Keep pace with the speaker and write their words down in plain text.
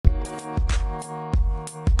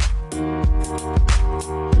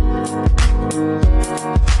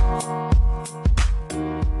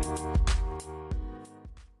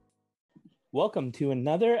Welcome to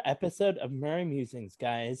another episode of Murray Musings,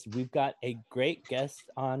 guys. We've got a great guest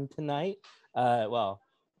on tonight.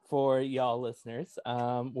 For y'all listeners,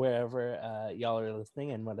 wherever y'all are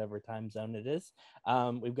listening and whatever time zone it is.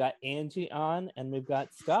 We've got Angie on and we've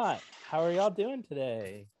got Scott. How are y'all doing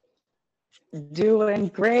today? Doing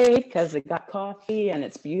great because it got coffee and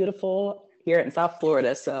it's beautiful here in South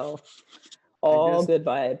Florida. So all good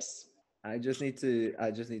vibes. I just need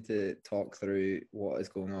to talk through what is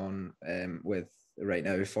going on with right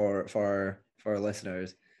now for our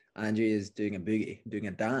listeners. Angie is doing a boogie, doing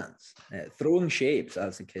a dance, throwing shapes,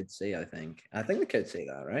 as the kids say. I think the kids say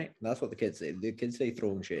that, right? That's what the kids say. The kids say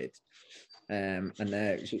throwing shapes. And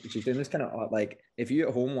she's doing this kind of like, if you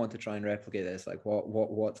at home want to try and replicate this, like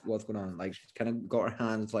what's going on? Like she's kind of got her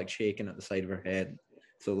hands like shaking at the side of her head.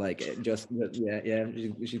 So like it just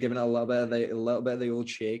she's giving it a little bit of the old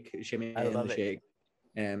shake, shimmy and the shake.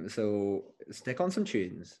 So stick on some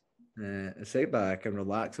tunes, sit back and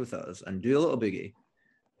relax with us and do a little boogie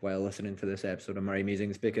while listening to this episode of Murray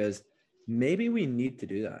Musings, because maybe we need to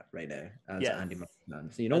do that right now as Andy Murray.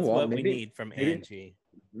 So you know what we need from Angie.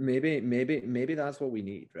 Maybe that's what we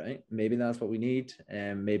need, right? Maybe that's what we need,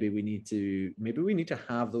 and maybe we need to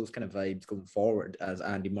have those kind of vibes going forward as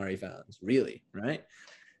Andy Murray fans, really, right?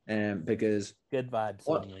 Because good vibes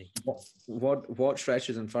only. What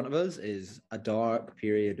stretches in front of us is a dark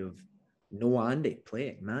period of no Andy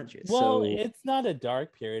playing matches. Well, it's not a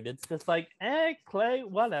dark period. It's just like, Clay,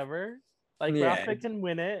 whatever. Like Rafa can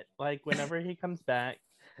win it. Like whenever he comes back.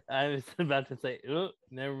 I was about to say, oh,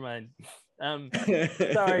 never mind.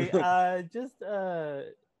 Sorry. And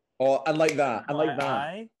like that.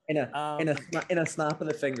 In a snap of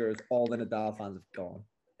the fingers, all the Nadal fans have gone.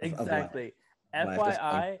 Exactly.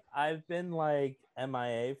 FYI, I've been like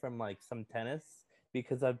MIA from like some tennis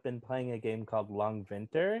because I've been playing a game called Long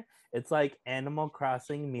Winter. It's like Animal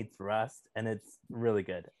Crossing meets Rust, and it's really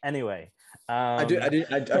good. Anyway, I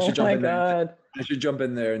should jump in there. I should jump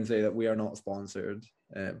in there and say that we are not sponsored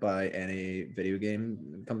by any video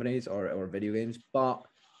game companies or video games, but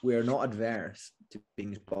we are not adverse to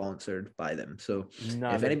being sponsored by them. So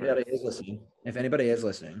if anybody is listening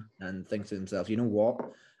and thinks to themselves, you know what,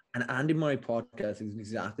 an Andy Murray podcast is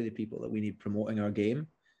exactly the people that we need promoting our game.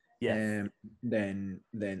 Yes. Then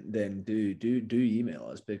do email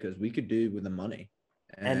us, because we could do with the money.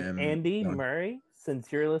 And Andy Murray,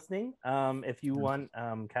 since you're listening, if you want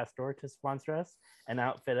Castor to sponsor us and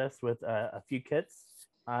outfit us with a few kits,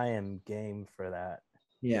 I am game for that.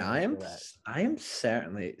 Yeah, I am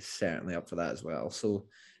certainly up for that as well. So,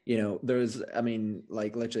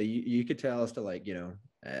 literally you could tell us to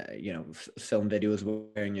film videos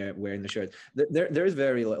wearing the shirts. There's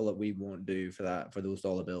very little that we won't do for that, for those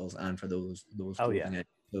dollar bills and for those. Oh yeah.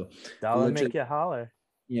 So dollar make you holler.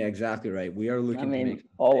 Yeah, exactly right. We are looking to make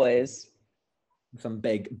always some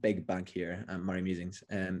big bank here at Murray Musings.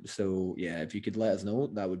 So yeah, if you could let us know,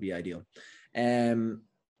 that would be ideal.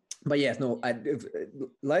 But yes, no,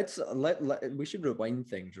 we should rewind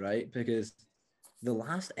things, right? Because the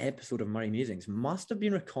last episode of Murray Musings must have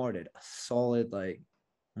been recorded a solid, I'm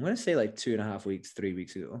going to say 2.5 weeks, 3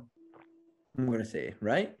 weeks ago. I'm going to say,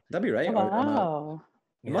 right? That'd be right. Wow.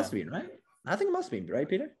 It must have been, right? I think it must have been, right,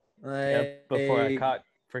 Peter? Before I caught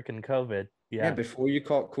freaking COVID. Yeah, before you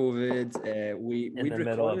caught COVID, we in the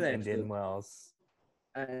middle of Indian Wells.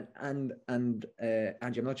 And Angie,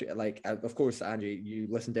 I'm not sure. Of course, Angie, you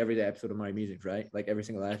listen to every episode of My Music, right? Like every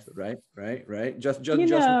single episode, right? Just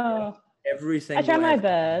every single. I try my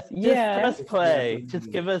best. Yeah. Just play.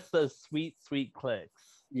 Just give us those sweet clicks.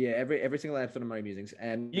 Yeah, every single episode of My Musings,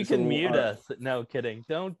 and you can mute us. No kidding.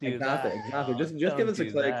 Don't do that. Exactly. Just give us a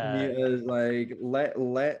click. Mute us. Let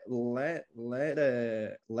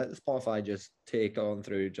the Spotify just take on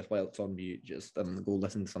through just while it's on mute. Just go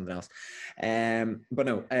listen to something else. But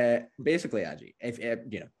no. Basically, Angie, if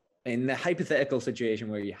in the hypothetical situation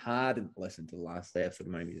where you hadn't listened to the last episode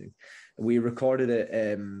of My Musings, we recorded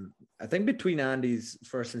it, I think between Andy's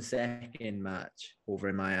first and second match over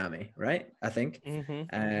in Miami, right? I think.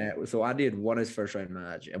 Mm-hmm. So Andy had won his first round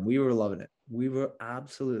match, and we were loving it. We were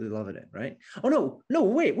absolutely loving it, right? Oh no!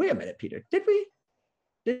 Wait a minute, Peter. Did we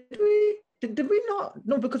not?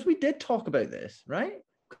 No, because we did talk about this, right?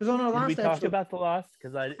 Because on our last episode, talk about the loss?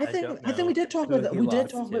 Because I think we did talk about that. We did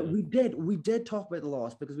talk about the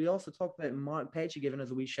loss, because we also talked about Mark Petchey giving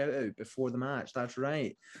us a wee shout out before the match. That's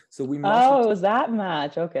right. So we it was that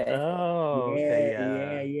match. Okay. Oh,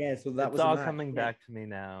 yeah. So that was all coming back to me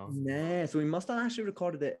now. Yeah. So we must have actually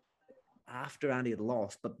recorded it after Andy had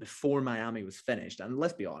lost, but before Miami was finished. And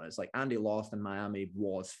let's be honest, Andy lost and Miami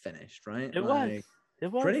was finished, right? It was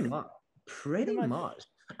pretty much.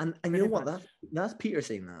 And you know what? That's Peter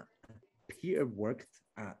saying that. Peter worked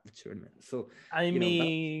at the tournament. So I you know,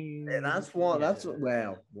 mean, that's worked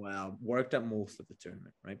at most of the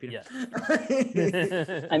tournament, right, Peter?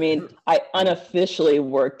 Yeah. I mean, I unofficially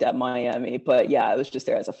worked at Miami, but yeah, I was just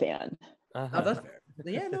there as a fan. Oh, Uh-huh. that's fair.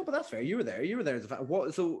 Yeah, no, but that's fair. You were there. You were there as a fan.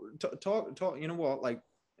 What? So talk. You know what? Like,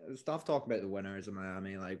 stop talking about the winners of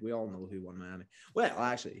Miami. Like, we all know who won Miami. Well,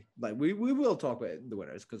 actually, like we will talk about the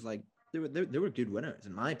winners because like they were good winners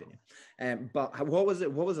in my opinion. But what was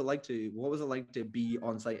it? What was it like to be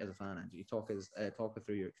on site as a fan? Angie, talk us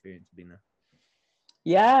through your experience of being there.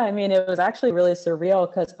 Yeah, I mean, it was actually really surreal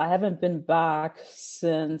because I haven't been back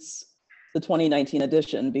since the 2019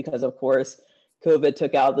 edition because, of course, COVID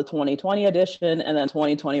took out the 2020 edition, and then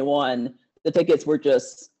 2021, the tickets were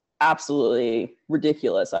just absolutely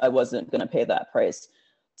ridiculous. I wasn't going to pay that price.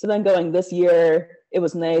 So then going this year, it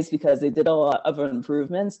was nice because they did a lot of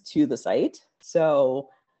improvements to the site. So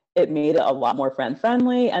it made it a lot more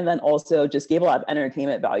friendly, and then also just gave a lot of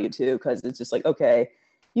entertainment value too, because it's just like, okay,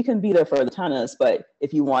 you can be there for the tennis, but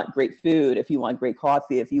if you want great food, if you want great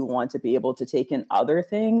coffee, if you want to be able to take in other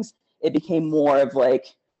things, it became more of like,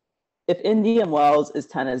 if Indian Wells is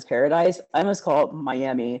tennis paradise, I must call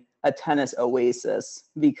Miami a tennis oasis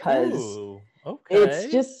because Ooh, okay.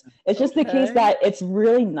 it's just the case that it's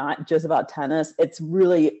really not just about tennis. It's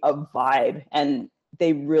really a vibe, and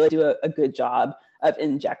they really do a good job of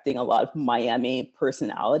injecting a lot of Miami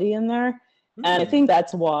personality in there. And I think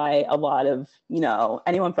that's why a lot of,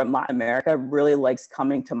 anyone from Latin America really likes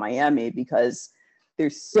coming to Miami because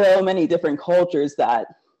there's so many different cultures that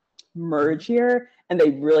merge here and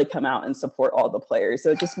they really come out and support all the players.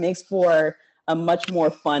 So it just makes for a much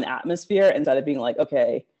more fun atmosphere instead of being like,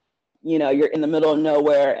 okay, you're in the middle of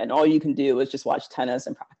nowhere and all you can do is just watch tennis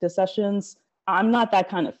and practice sessions. I'm not that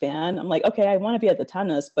kind of fan. I'm like, okay, I want to be at the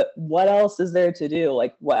tennis, but what else is there to do?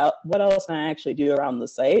 Like, what else can I actually do around the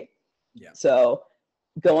site? Yeah. So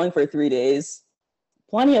going for 3 days,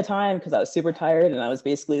 plenty of time because I was super tired and I was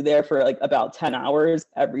basically there for like about 10 hours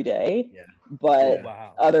every day. Yeah. But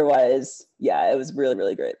Wow. otherwise, yeah, it was really,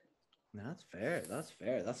 really great. That's fair.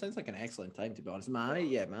 That sounds like an excellent time, to be honest.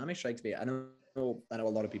 Miami strikes me. I know a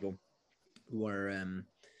lot of people who are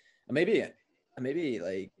maybe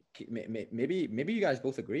maybe you guys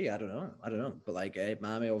both agree. I don't know. But like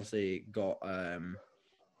Miami obviously got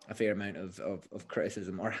a fair amount of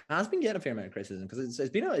criticism, or has been getting a fair amount of criticism because it's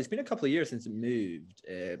been a couple of years since it moved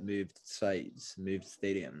sites, moved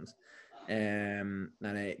stadiums. It's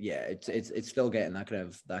still getting that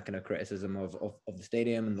kind of criticism of the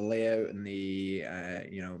stadium and the layout and the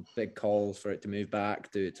big calls for it to move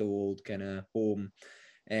back to its old kind of home.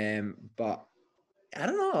 But I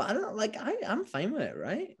don't know. Like I'm fine with it,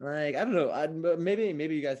 right? Like I don't know.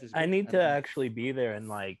 Maybe you guys disagree. I need to actually be there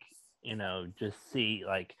and just see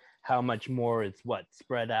like how much more is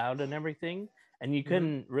spread out and everything. And you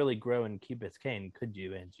couldn't really grow in Key Biscayne, could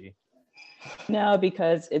you, Angie? No,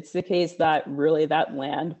 because it's the case that really that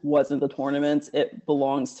land wasn't the tournament's. It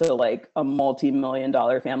belongs to like a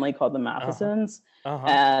multi-million-dollar family called the Mathesons.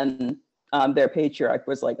 And their patriarch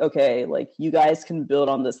was like, okay, like you guys can build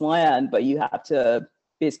on this land, but you have to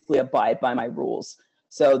basically abide by my rules.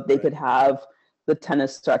 So they could have the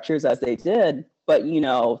tennis structures as they did, but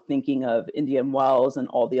thinking of Indian Wells and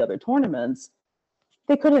all the other tournaments,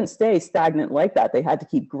 they couldn't stay stagnant like that. They had to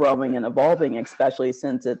keep growing and evolving, especially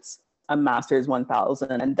since it's a Masters 1000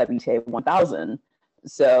 and WTA 1000.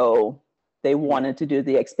 So they wanted to do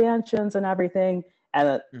the expansions and everything.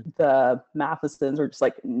 And the Mathesons were just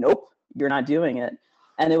like, nope, you're not doing it.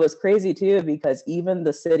 And it was crazy too, because even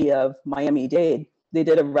the city of Miami-Dade, they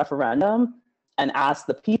did a referendum and asked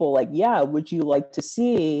the people like, yeah, would you like to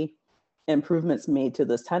see improvements made to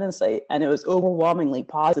this tennis site? And it was overwhelmingly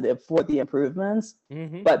positive for the improvements.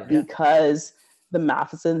 But because the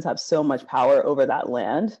Mathesons have so much power over that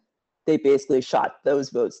land, they basically shot those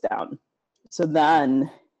votes down. So then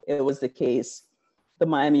it was the case, the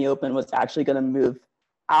Miami Open was actually going to move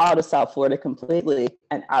out of South Florida completely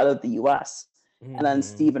and out of the US. And then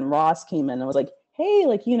Stephen Ross came in and was like, hey,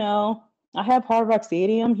 like, I have Hard Rock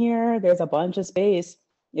Stadium here. There's a bunch of space.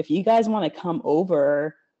 If you guys want to come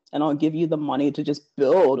over and I'll give you the money to just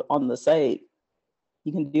build on the site,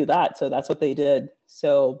 you can do that. So that's what they did.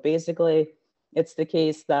 So basically, it's the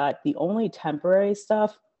case that the only temporary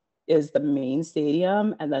stuff is the main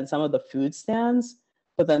stadium and then some of the food stands,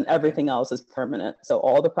 but then everything else is permanent. So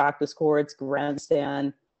all the practice courts,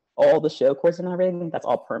 grandstand, all the show courts and everything, that's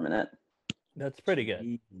all permanent. That's pretty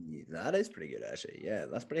good. That is pretty good, actually. Yeah,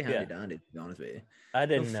 that's pretty handy dandy, to be honest with you. I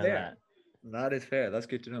didn't know that. That is fair. That's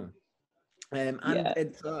good to know. And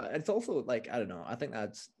it's also like, I don't know, I think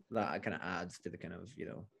that kind of adds to the kind of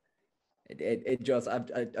It just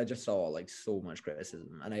I just saw like so much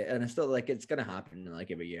criticism, and I still like it's gonna happen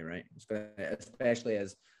like every year, right? It's gonna, especially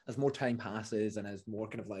as more time passes and as more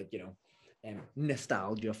kind of like, you know,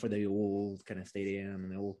 nostalgia for the old kind of stadium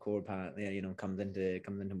and the old core part there, you know, comes into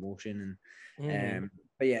motion. And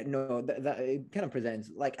but yeah, no, that it kind of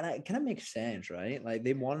presents like, and it kind of makes sense, right? Like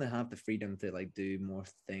they want to have the freedom to like do more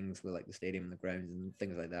things with like the stadium and the grounds and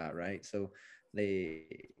things like that, right? So they,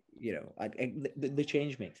 you know, the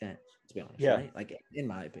change makes sense, to be honest, right? Like in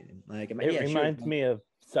my opinion, like it reminds me of,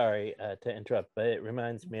 sorry to interrupt, but it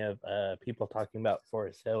reminds me of people talking about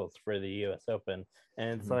Forest Hills for the U.S. Open,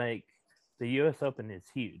 and it's like the U.S. Open is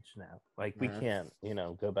huge now. Like we can't, you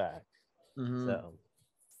know, go back. So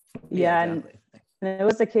yeah, exactly. And it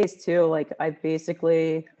was the case too. Like I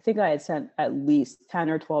think I had sent at least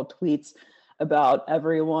 10 or 12 tweets about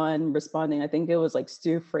everyone responding. I think it was like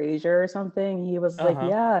Stu Frazier or something. He was like,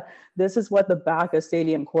 yeah, this is what the back of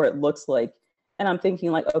Stadium Court looks like. And I'm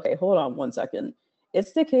thinking like, okay, hold on one second.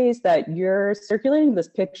 It's the case that you're circulating this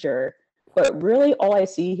picture, but really all I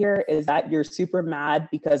see here is that you're super mad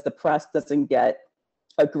because the press doesn't get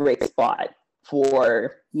a great spot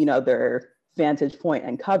for, you know, their vantage point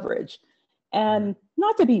and coverage. And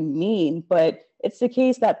not to be mean, but it's the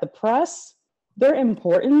case that the press, they're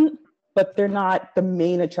important, but they're not the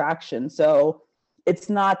main attraction. So it's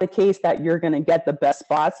not the case that you're going to get the best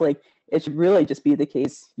spots. Like it should really just be the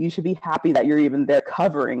case. You should be happy that you're even there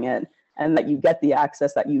covering it and that you get the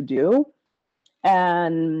access that you do.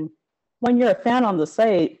 And when you're a fan on the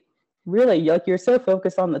site, really, like you're so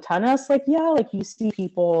focused on the tennis, like, yeah, like you see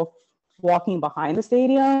people walking behind the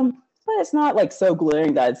stadium, but it's not like so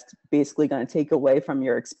glaring that it's basically going to take away from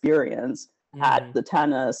your experience at the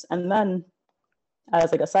tennis. And then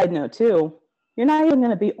as like a side note too, you're not even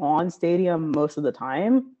going to be on stadium most of the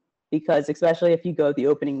time, because especially if you go the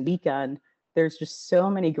opening weekend, there's just so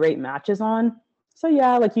many great matches on. So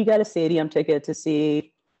yeah, like you get a stadium ticket to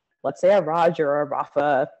see, let's say a Roger or a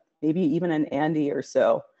Rafa, maybe even an Andy or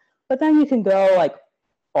so. But then you can go like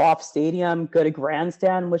off stadium, go to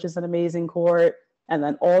Grandstand, which is an amazing court. And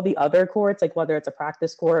then all the other courts, like whether it's a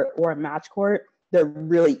practice court or a match court, they're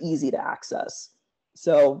really easy to access.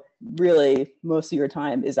 So really, most of your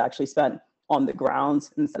time is actually spent on the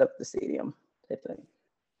grounds instead of the stadium type thing.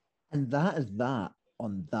 And that is that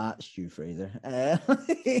on that, Stu Fraser. That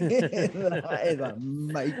is a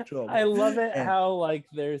mic drop. I love it how like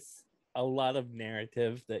there's a lot of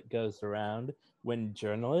narrative that goes around when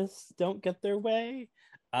journalists don't get their way.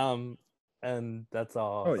 And that's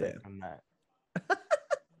all I'll say from that.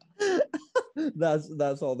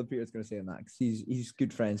 That's all the Peter's gonna say on that, because he's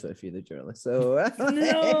good friends with a few of the journalists. So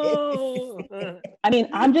no, I mean,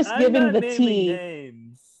 I'm just giving the tea.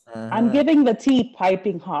 I'm giving the tea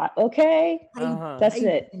piping hot. Okay, that's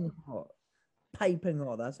piping hot. Piping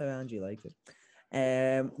hot. That's how Angie likes it.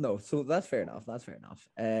 No, so that's fair enough.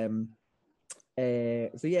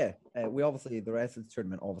 So yeah, we obviously, the rest of the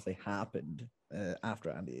tournament obviously happened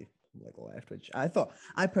after Andy like left, which I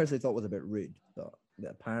personally thought was a bit rude, but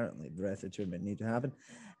apparently the rest of the tournament need to happen.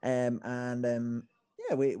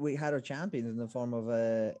 Yeah, we had our champions in the form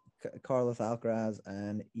of Carlos Alcaraz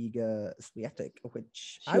and Iga Swiatek,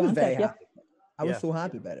 which I was very happy. I was so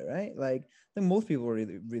happy about it, right? Like I think most people were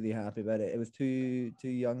really, really happy about it. It was two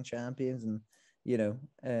young champions, and you know,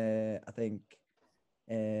 I think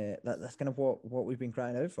that's kind of what we've been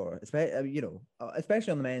crying out for, especially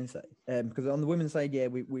especially on the men's side, because on the women's side, yeah,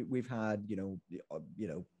 we've had you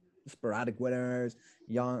know sporadic winners,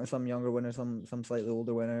 some younger winners, some slightly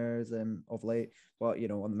older winners of late, but you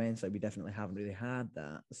know on the men's side we definitely haven't really had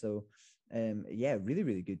that. So yeah, really,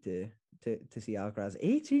 really good to see Alcaraz,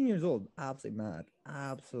 18 years old, absolutely mad.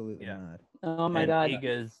 Oh my god,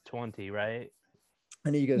 Iga's 20, right?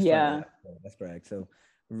 And Iga's 20, that's correct. So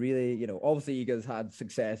really, you know, obviously Iga's had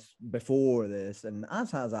success before this, and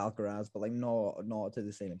as has Alcaraz, but like not to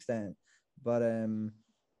the same extent. But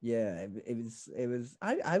yeah, it was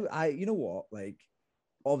I you know what, like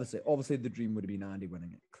obviously the dream would have been Andy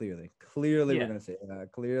winning it. Clearly we're gonna say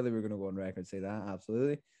that. Clearly we're gonna go on record and say that,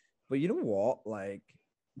 absolutely. But you know what, like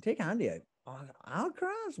take Andy out,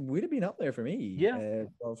 Alcaraz would have been up there for me. Yeah,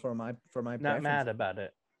 for my not mad about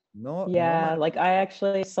it. Like I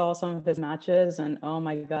actually saw some of his matches, and oh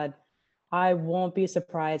my god, I won't be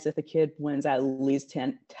surprised if the kid wins at least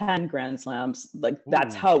 10 Grand Slams. Like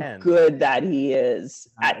that's how 10. Good that he is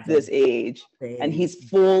at this age, and he's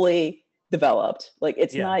fully developed. Like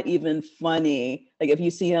it's not even funny. Like if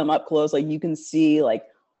you see him up close, like you can see like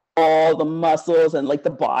all the muscles and like the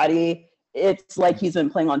body. It's like he's been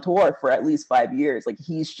playing on tour for at least 5 years. Like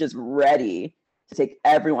he's just ready to take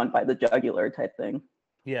everyone by the jugular type thing.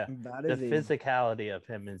 Yeah, the physicality of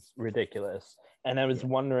him is ridiculous. And I was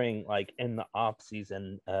wondering, like, in the off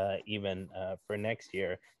season, even for next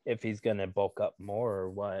year, if he's gonna bulk up more or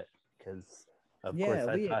what. Because of course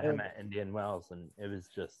I saw him at Indian Wells, and it was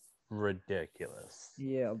just ridiculous.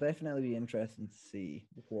 Yeah, it'll definitely be interesting to see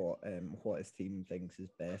what his team thinks is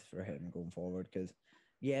best for him going forward. Because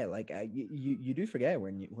like you do forget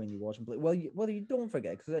when you watch him play. Well, you don't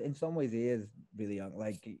forget, because in some ways he is really young.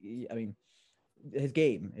 Like, I mean, his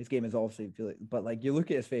game is obviously, but like you look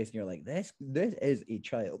at his face and you're like, this is a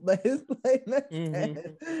child.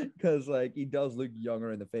 Because like he does look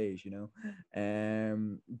younger in the face, you know.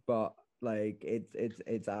 But like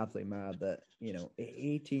it's absolutely mad that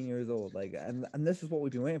 18 years old, like, and this is what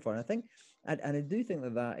we've been waiting for. And I think, and I do think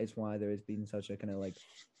that is why there has been such a kind of like,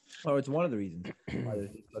 or it's one of the reasons why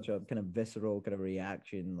there's such a kind of visceral kind of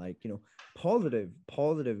reaction, like, positive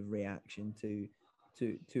reaction to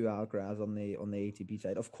Alcaraz on the ATP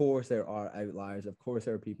side. Of course, there are outliers. Of course,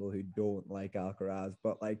 there are people who don't like Alcaraz,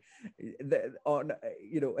 but like, it's one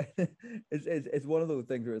of those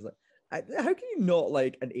things where it's like, how can you not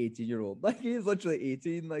like an 18-year-old? Like, he's literally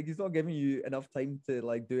 18. Like, he's not giving you enough time to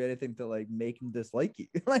like do anything to like make him dislike you.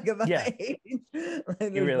 Like, at that age,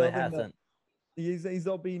 like, he really hasn't. He's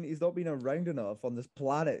not been around enough on this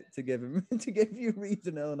planet to give you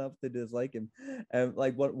reason enough to dislike him.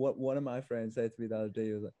 Like what one of my friends said to me the other day,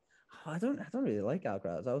 he was like, oh, I don't really like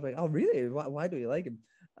Alcaraz. I was like, oh really? Why do you like him?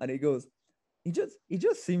 And he goes, he just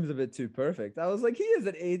seems a bit too perfect. I was like, he is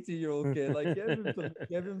an 18-year-old kid. Like,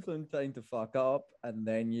 give him some time to fuck up, and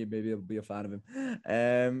then you maybe will be a fan of him.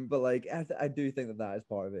 But like, I do think that is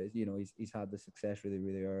part of it. He's had the success really,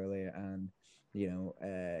 really early, and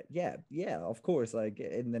of course, like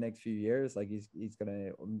in the next few years, like he's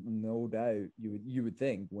gonna, no doubt, you would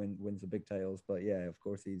think, win some big titles. But yeah, of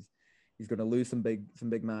course, he's gonna lose some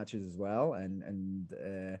big matches as well, and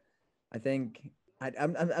I think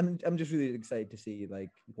I'm just really excited to see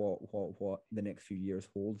like what the next few years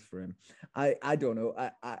holds for him. I don't know.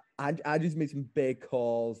 I just made some big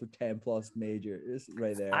calls with 10+ majors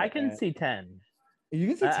right there. I can see 10. You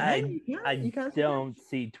can see 10. I don't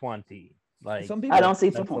see 20. Like, some people, I don't see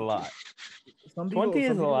 20. A lot. 20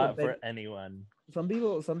 is a lot for anyone. Some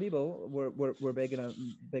people were begging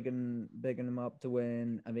him up to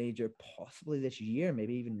win a major possibly this year,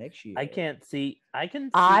 maybe even next year. I can see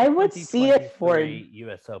I would see it for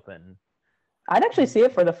US Open. I'd actually see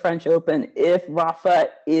it for the French Open if Rafa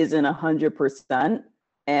isn't 100%.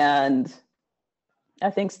 And I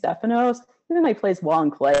think Stefanos, even though he plays well in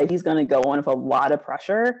clay, he's going to go in with a lot of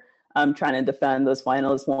pressure, trying to defend those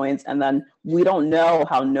finals points. And then we don't know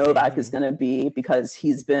how Novak is going to be because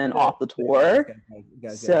he's been off the tour.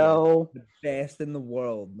 So the best in the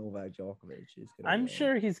world, Novak Djokovic is. I'm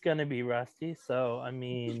sure he's going to be rusty. So, I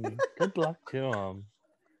mean, good luck to him.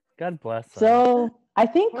 God bless him. So I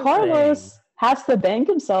think Carlos has to bank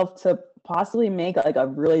himself to possibly make like a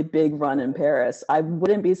really big run in Paris. I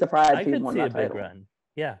wouldn't be surprised if he won that title. Big run.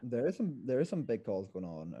 Yeah, there are some big calls going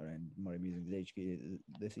on around Murray Musings HQ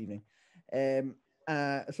this evening. So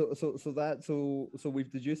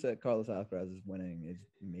we've deduced that Carlos Alcaraz is winning his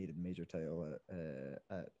major title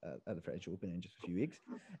at the French Open in just a few weeks.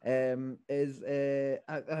 To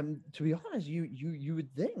be honest, you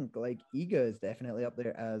would think like Iga is definitely up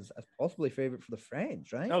there as possibly favorite for the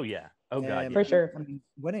French, right? Oh yeah, oh god, yeah. For sure. I mean,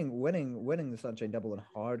 winning the Sunshine Double in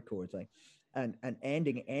hard courts, like. And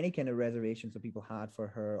ending any kind of reservations that people had for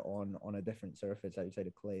her on a different surface outside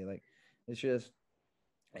of clay, like it's just,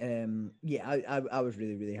 I was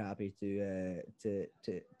really, really happy to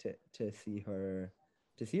see her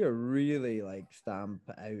really like stamp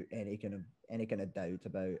out any kind of doubt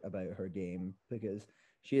about her game, because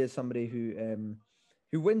she is somebody who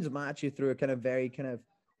wins a match through a kind of very kind of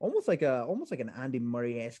almost like an Andy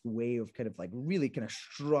Murray-esque way of kind of like really kind of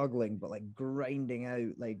struggling, but like grinding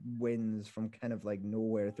out like wins from kind of like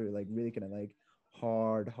nowhere through like really kind of like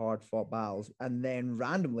hard fought battles. And then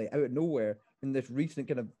randomly out of nowhere in this recent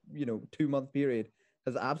kind of, 2-month period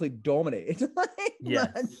has absolutely dominated like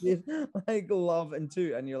matches, like love and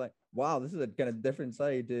two. And you're like, wow, this is a kind of different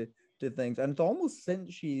side to things. And it's almost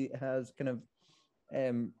since she has kind of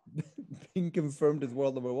being confirmed as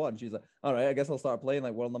world number one, she's like, all right, I guess I'll start playing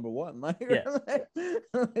like world number one. Like,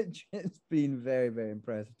 it's been very, very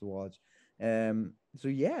impressive to watch. So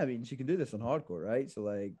yeah, I mean, she can do this on hardcore, right? So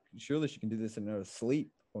like, surely she can do this in her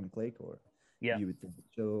sleep on clay court. Yeah, you would think.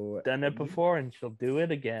 So done it before, and she'll do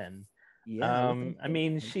it again. Yeah, I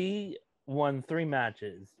mean, she won 3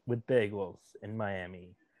 matches with bagels in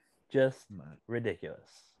Miami, just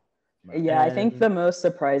ridiculous. Yeah, I think the most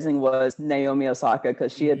surprising was Naomi Osaka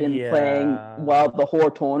because she had been playing well the whole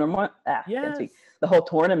tournament. The whole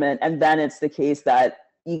tournament, and then it's the case that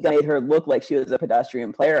Iga made her look like she was a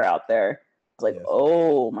pedestrian player out there. It's like,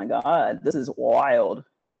 oh my god, this is wild.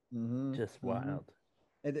 Just wild.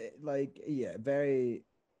 Very, very,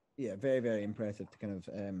 very impressive to kind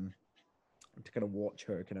of watch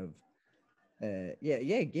her kind of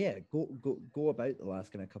go about the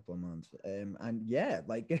last kind of couple of months. And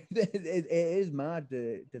like it is mad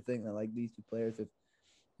to think that like these two players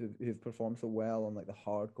who've performed so well on like the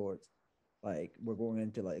hard courts, like we're going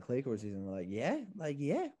into like the clay court season. We're like,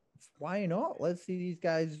 why not? Let's see these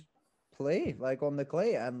guys play like on the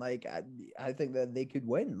clay, and like I think that they could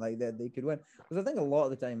win, like that they could win, because I think a lot of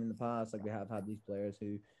the time in the past, like we have had these players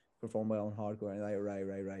who perform well on hardcore and like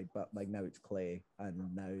right, but like now it's clay,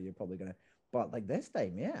 and now you're probably gonna. But like this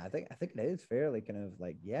time, I think it is fairly kind of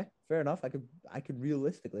like, fair enough. I could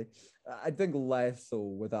realistically, I think less so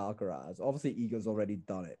with Alcaraz. Obviously, Iga's already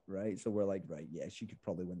done it, right? So we're like, right, she could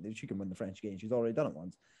probably win. She can win the French game. She's already done it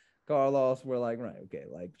once. Carlos, we're like, right, okay,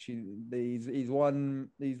 like he's won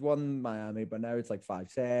Miami, but now it's like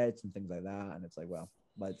 5 sets and things like that, and it's like, well,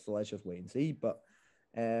 let's just wait and see. But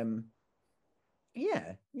I'm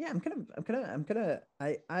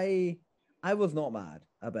I was not mad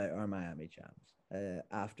about our Miami champs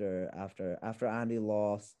after Andy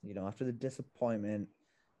lost, after the disappointment,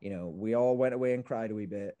 we all went away and cried a wee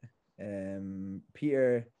bit.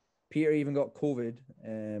 Peter even got COVID,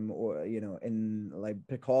 or in like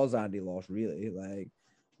because Andy lost, really, like,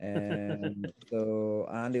 so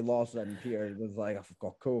Andy lost and Peter was like, I've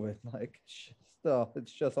got COVID, like,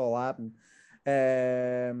 it's just all happened.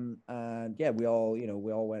 And we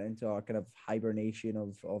all went into our kind of hibernation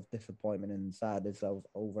of disappointment and sadness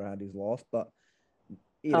over Andy's loss. But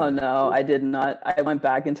no, I did not. I went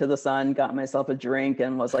back into the sun, got myself a drink,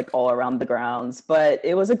 and was like all around the grounds. But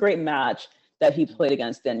it was a great match that he played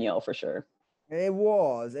against Danielle for sure. It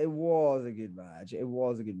was a good match. We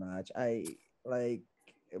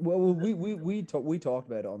talked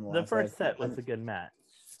about it on the last. The first set was a good match.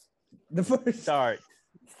 The first start.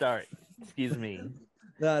 Excuse me.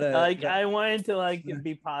 I wanted to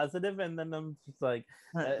be positive, and then I'm just like,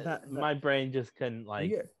 my brain just couldn't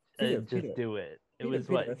Peter, do it. It was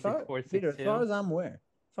Peter, 6-4, 6-2. As far as I'm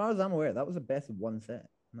aware, that was the best of one set.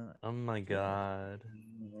 Oh my god.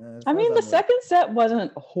 I mean, the second set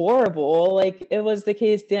wasn't horrible. Like, it was the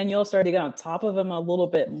case Danielle started to get on top of him a little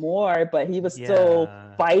bit more, but he was still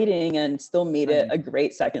fighting and still made it a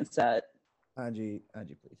great second set. Angie,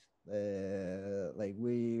 please. Like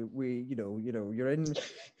we you're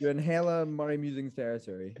in hella Murray Musings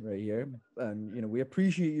territory right here, and we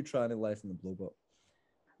appreciate you trying to lessen the blow, but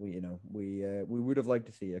we would have liked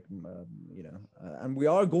to see and we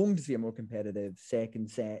are going to see a more competitive second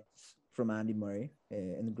sets from Andy Murray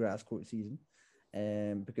in the grass court season,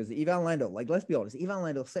 because Ivan Lendl, like, let's be honest, Ivan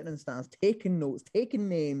Lendl sitting in the stands, taking notes, taking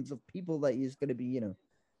names of people that he's going to be,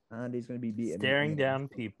 and he's going to be beating, staring down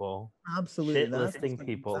people, absolutely, shit-listing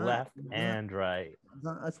people left and right.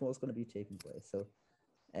 That's what's going to be taking place. So,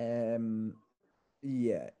 it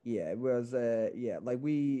was like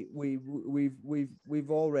we've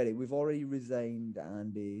already resigned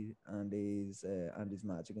Andy's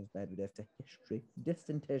match against Medvedev to history,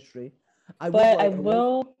 distant history. I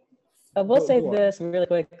will say this really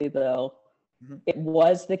quickly though. Mm-hmm. It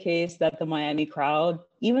was the case that the Miami crowd,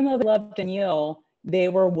 even though they loved Danielle, they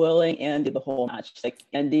were willing Andy the whole match. Like,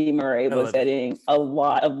 Andy Murray was getting a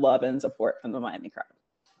lot of love and support from the Miami crowd.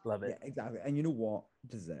 Love it. Yeah, exactly. And you know what?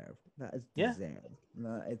 Deserved. That is deserved.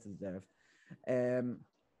 No, it's deserved. It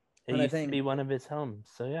used to be one of his homes,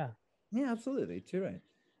 so yeah. Yeah, absolutely. Too right.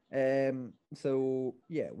 So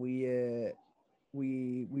yeah, we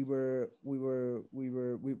were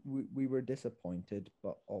disappointed,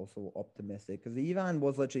 but also optimistic, because Ivan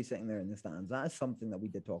was literally sitting there in the stands. That is something that we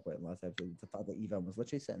did talk about in the last episode. The fact that Ivan was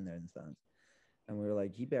literally sitting there in the stands, and we were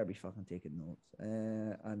like, he better be fucking taking notes.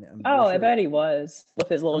 I bet he was, with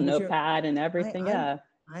his little notepad and everything.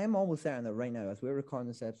 I am almost certain that right now, as we're recording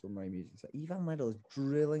this episode of Murray Music, so Ivan Lendl is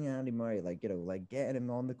drilling Andy Murray, like getting him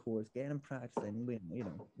on the course, getting him practicing.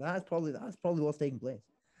 That's probably what's taking place.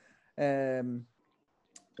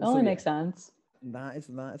 Only makes sense. That is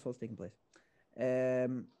what's taking place.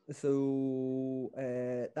 So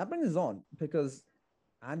that brings us on, because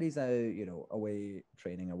Andy's out, away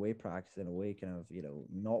training, away practicing, away kind of,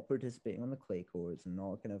 not participating on the clay courts, and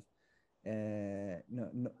not kind of, no,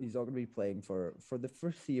 he's not going to be playing for the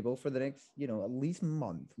foreseeable, for the next, at least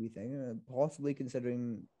month, we think, possibly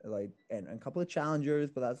considering like and a couple of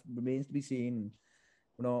challengers, but that remains to be seen.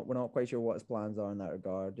 we're not quite sure what his plans are in that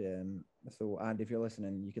regard. So and if you're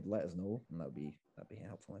listening, you could let us know, and that'd be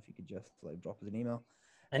helpful if you could just like drop us an email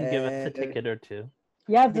and give us a ticket or two.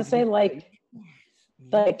 Yeah, to say like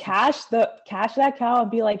cash that cow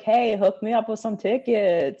and be like, hey, hook me up with some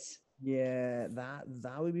tickets. Yeah,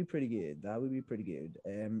 that would be pretty good. That would be pretty good.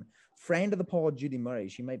 Friend of the pod, Judy Murray,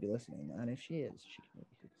 she might be listening, and if she is, she can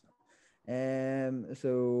maybe hook us up.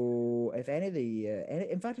 So if any of the,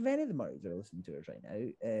 if any of the Murrays are listening to us right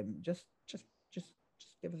now, just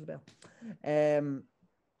give us a bell.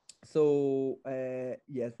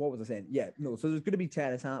 Yes, what was I saying? Yeah, no. So there's going to be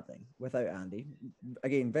tennis happening without Andy.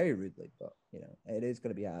 Again, very rudely, but it is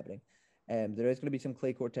going to be happening. There is going to be some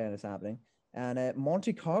clay court tennis happening. And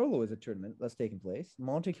Monte Carlo is a tournament that's taking place.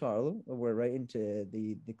 Monte Carlo, we're right into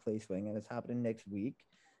the clay swing, and it's happening next week.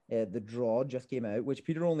 The draw just came out, which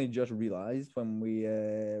Peter only just realized when we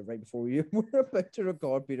right before we were about to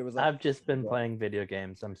record. Peter was like, I've just been playing video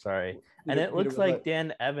games. I'm sorry. And it looks like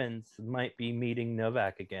Dan Evans might be meeting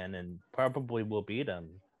Novak again and probably will beat him.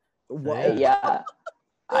 Yeah.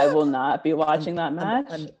 I will not be watching that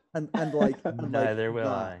match. And like neither will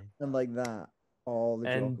I. And like that. All the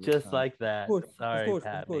and Djokovic just fans. like that.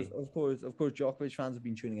 Of course, Djokovic fans have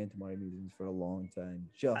been tuning into Murray Musings for a long time.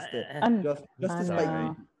 Just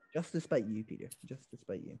to spite you, Peter. Just to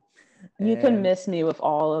spite you. You can miss me with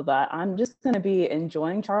all of that. I'm just going to be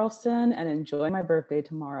enjoying Charleston and enjoying my birthday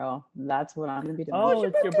tomorrow. That's what I'm going to be doing. Oh,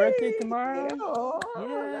 it's your birthday tomorrow?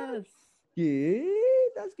 Yes. Yeah,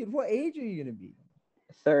 that's good. What age are you going to be?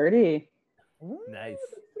 30. Nice.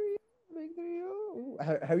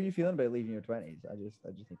 How are you feeling about leaving your 20s? I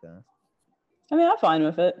just think that. I mean, I'm fine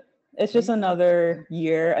with it. It's just another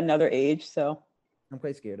year, another age. So I'm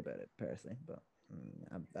quite scared about it personally, but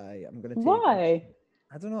I'm gonna take. Why?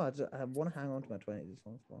 I don't know. I want to hang on to my 20s as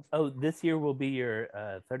long as possible. Oh, this year will be your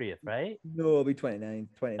 30th, right? No, it'll be 29.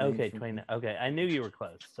 Okay, 29. Okay, I knew you were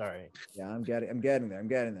close. Sorry. Yeah, I'm getting there.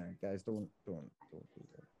 Guys, don't do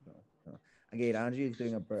that. No. Again, Angie is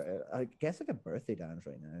doing I guess like a birthday dance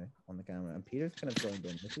right now on the camera, and Peter's kind of joined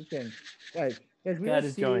in. This is getting, guys, we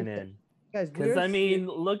gotta join in. Guys, because I mean,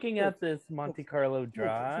 looking at this Monte Carlo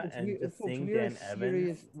draw and just seeing Dan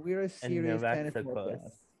Evans, we're a serious tennis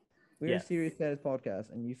podcast. We're a serious tennis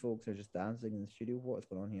podcast, and you folks are just dancing in the studio. What's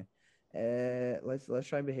going on here? Let's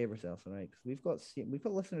try and behave ourselves, all right? Because we've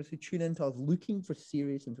got listeners who tune into us looking for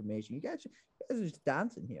serious information. You guys are just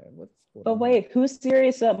dancing here. What's going on? But wait, who's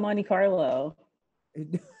serious at Monte Carlo?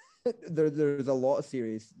 There's a lot of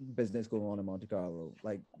serious business going on in Monte Carlo.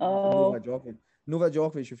 Like Novak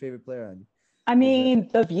Djokovic, your favorite player, Andy. I mean,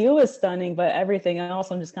 the view is stunning, but everything else,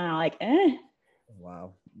 I'm just kind of like, eh.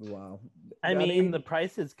 Wow. I mean, the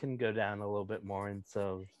prices can go down a little bit more, and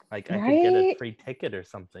so like I could get a free ticket or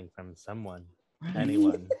something from someone,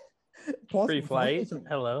 anyone. Free flight.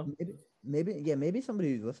 Hello. Maybe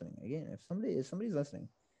somebody who's listening. Again, if somebody's listening,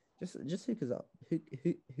 just hook us up.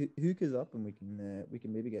 Hook us up, and we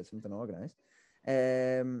can maybe get something organized.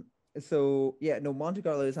 So yeah, no, Monte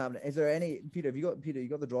Carlo is happening. Is there any Peter? You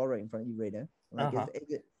got the draw right in front of you right now. Like, is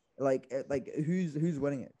it like who's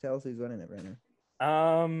winning it? Tell us who's winning it right now.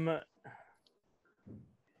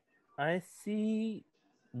 I see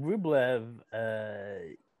Rublev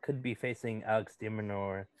could be facing Alex de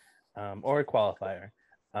Minaur, or a qualifier.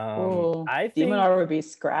 I think de Minaur would be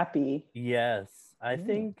scrappy. Yes, I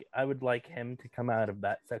think I would like him to come out of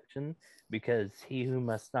that section because he who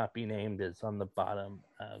must not be named is on the bottom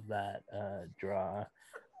of that draw.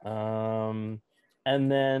 And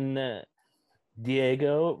then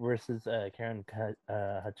Diego versus Karen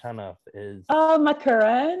Khachanov is. Oh, my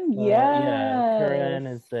Karen, yeah, Karen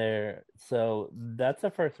is there. So that's a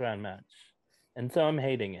first round match, and so I'm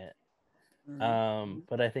hating it.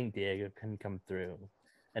 But I think Diego can come through,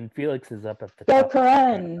 and Felix is up at the top.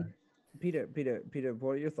 Karen. Peter,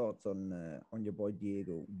 what are your thoughts on your boy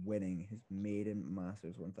Diego winning his maiden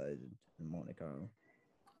Masters 1000 in Monte Carlo?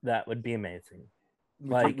 That would be amazing.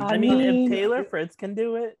 I mean, if Taylor Fritz can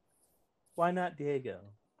do it, why not Diego?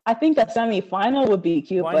 I think a semifinal would be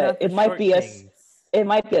cute, but it might be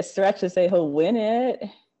a stretch to say he'll win it.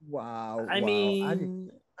 Wow. I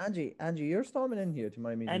mean, Angie, you're storming in here to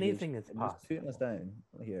my meeting. Anything is possible. Just shooting us down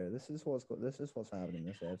here. This is what's happening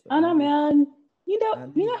this episode. I know, man. You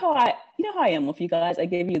know how I am with you guys. I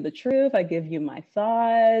give you the truth. I give you my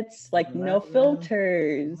thoughts. Like no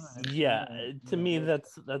filters. Yeah, to me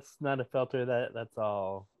that's not a filter. That's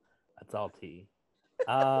all tea.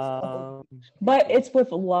 But it's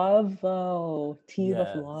with love though. Tea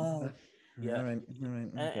with love. Yeah. All right.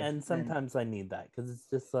 Okay. And sometimes I need that because it's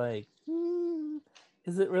just like,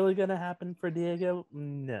 is it really gonna happen for Diego?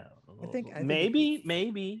 No. I think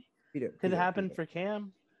maybe. Could happen for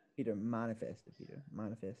Cam. Peter, manifest it, Peter.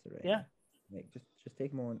 Manifest it right Yeah. now. Like, just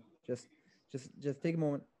take a moment. Just take a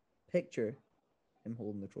moment. Picture him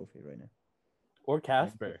holding the trophy right now. Or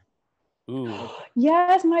Casper. Ooh.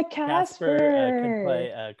 Yes, my Casper Casper. could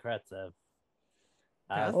play Kretzev.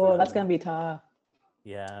 Oh, that's gonna be tough.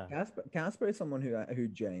 Yeah. Casper is someone who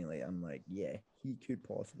genuinely I'm like, yeah, he could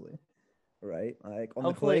possibly, right? Like on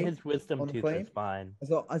Hopefully the clay, his wisdom tooth is fine.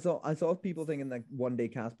 I saw people thinking that one day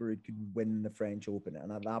Casper could win the French Open,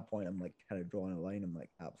 and at that point I'm like kind of drawing a line. I'm like,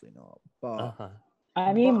 absolutely not. But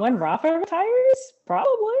I mean, when Rafa retires,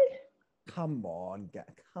 probably. Come on.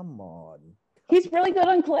 He's really good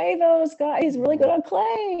on clay, those guys. He's really good on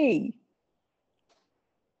clay.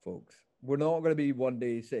 Folks, we're not going to be one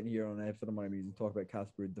day sitting here on an episode of My Music and talk about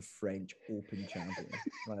Casper, the French Open champion.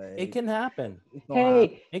 Like, it can happen.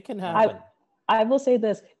 It can happen. I will say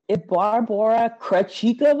this. If Barbora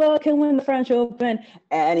Krejcikova can win the French Open,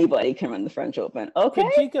 anybody can win the French Open. Okay?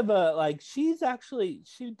 Krejcikova, like, she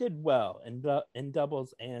did well in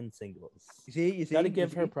doubles and singles. You see? Got to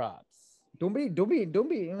give her props. Don't be.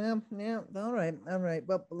 Yeah. All right.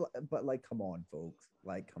 But like, come on, folks.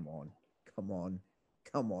 Like, come on.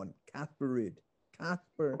 Casper Ruud.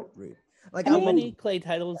 Like, how many clay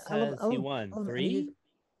titles has he won? 3?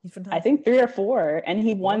 He's fantastic. I think 3 or 4, and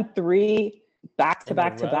he won 3 back to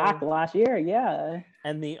back last year. Yeah.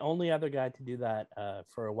 And the only other guy to do that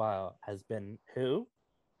for a while has been who?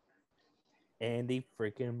 Andy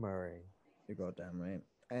freaking Murray. You're goddamn right.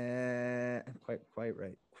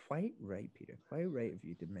 Quite right, Peter. Quite right if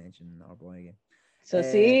you did mention our boy again. So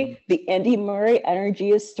see, the Andy Murray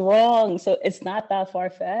energy is strong, so it's not that far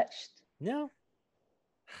fetched. No.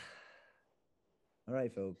 All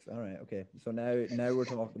right, folks. All right, okay. So now we're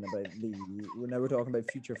talking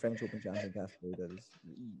about future French Open champion Casper. That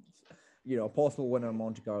is, a possible winner of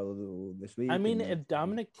Monte Carlo this week. I mean, if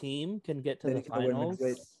Dominic Thiem can get to the finals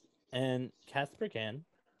and Casper can,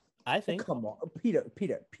 I think. Come on, Peter.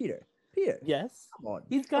 Yes. Come on.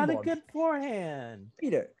 He's got a good forehand.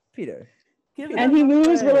 Peter. And he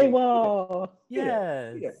moves really well.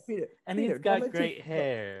 Yes. Peter. And he's got great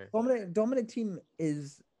hair. Dominic Thiem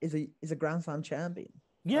is a Grand Slam champion.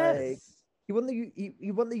 Yes. Like,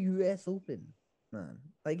 he won the US Open, man.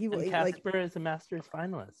 Like Casper is a Masters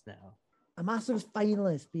finalist now. A Masters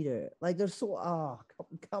finalist, Peter. Like they're so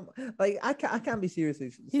come like I can't be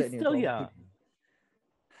seriously. He's still young.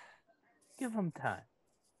 Give him time.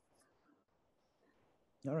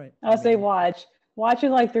 All right. I'll say watch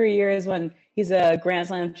in like 3 years when he's a Grand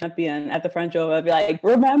Slam champion at the French Open. I'll be like,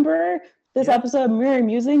 remember this episode of Mirror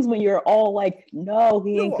Musings when you're all like, no,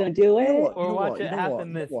 he ain't gonna do it. Or watch it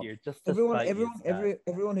happen this year. Just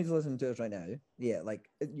everyone who's listening to us right now, like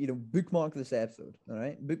bookmark this episode. All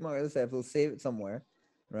right, bookmark this episode, save it somewhere,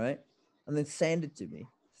 right, and then send it to me.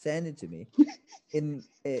 in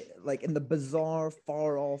the bizarre,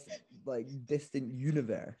 far off, like distant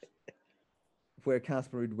universe where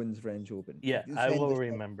Casper Ruud wins French Open. Yeah, I will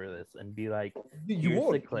remember this and be like, you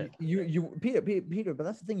won't. Peter, but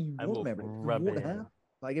that's the thing, you won't remember. It won't happen.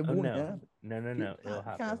 Like it won't happen. No, it'll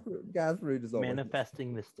happen. Casper Ruud is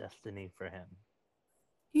manifesting this destiny for him.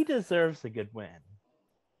 He deserves a good win.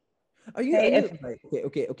 Are you? Okay.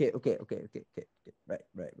 Right.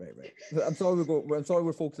 I'm sorry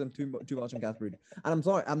we're focusing too much on Casper Ruud, and I'm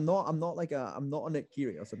sorry. I'm not a Nick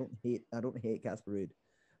Kyrgios. I don't hate Casper Ruud,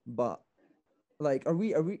 but like, are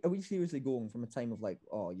we seriously going from a time of like,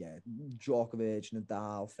 oh yeah, Djokovic,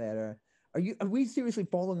 Nadal, Federer? Are we seriously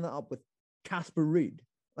following that up with Casper Ruud?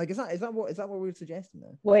 Like, is that what we're suggesting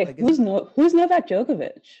there? Wait, like, who's Novak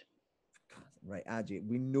Djokovic? Right, Ajay,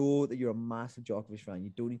 we know that you're a massive Djokovic fan.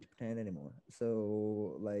 You don't need to pretend anymore.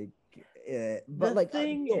 So, like, but the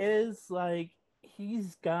thing is, like,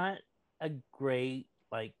 he's got a great,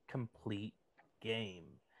 like, complete game.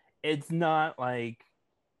 It's not like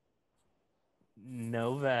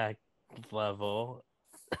Novak level.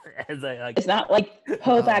 As I like, it's not like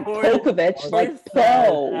Novak Djokovic, like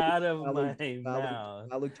pro. Out of my mouth.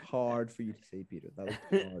 That looked hard for you to say, Peter. That looked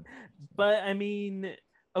hard. But I mean,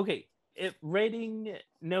 okay, if rating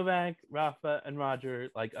Novak, Rafa, and Roger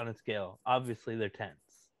like on a scale, obviously they're 10s.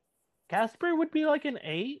 Casper would be like an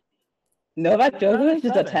 8. Novak Djokovic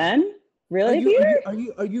is a 10. Really, Peter? Are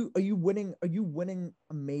you winning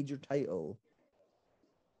a major title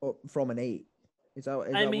from an 8?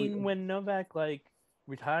 I mean, when Novak like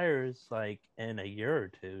retires like in a year or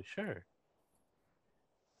two, sure.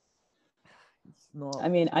 It's not. I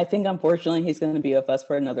mean, I think unfortunately he's going to be with us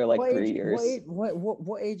for another like 3 years.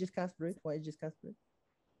 What age is Casper?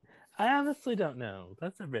 I honestly don't know.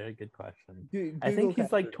 That's a very good question. I think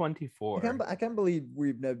he's like 24. I can't believe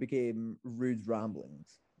we've now became Rude's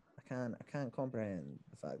ramblings. can't comprehend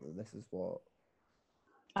the fact that this is what.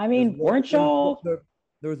 I mean, weren't y'all?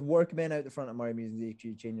 There's workmen out the front of Mario Musings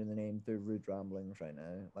HQ changing the name to Rude Ramblings right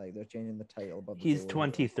now. Like they're changing the title above. He's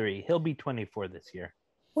 23. He'll be 24 this year.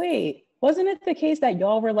 Wait, wasn't it the case that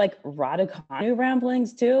y'all were like Raducanu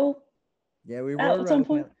Ramblings too? Yeah, we were at some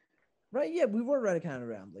point. Right, yeah, we were Raducanu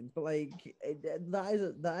Ramblings, but like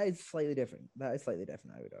that is slightly different. That is slightly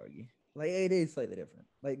different, I would argue. Like it is slightly different.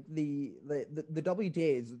 Like the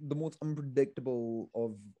WTA is the most unpredictable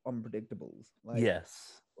of unpredictables. Like,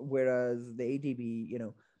 yes. Whereas the ATP, you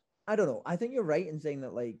know, I don't know. I think you're right in saying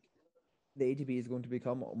that like the ATP is going to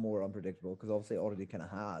become more unpredictable because obviously it already kind of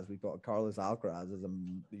has. We've got Carlos Alcaraz as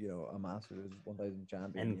a Masters 1000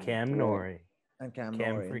 champion, and Cam Norrie. And Cam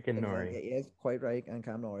Norrie. Freaking Norrie. Like, yes, quite right, and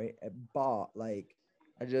Cam Norrie. But like,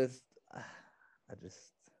 I don't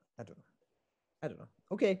know.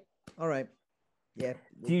 Okay, all right. Yeah.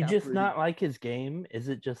 Do you just not like his game? Is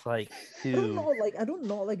it just like too? I don't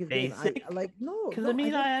not like his basic? game. No. Because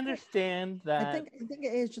I understand that. I think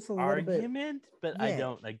it is just a little argument, bit, but I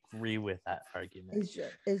don't agree with that argument.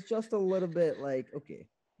 It's just a little bit like okay,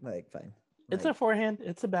 like fine. It's a forehand.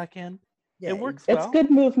 It's a backhand. Yeah, it works. It's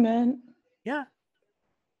good movement. Yeah.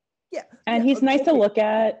 Yeah, and he's nice to look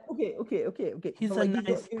at. Okay. He's a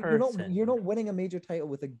nice person. You're not winning a major title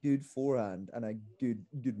with a good forehand and a good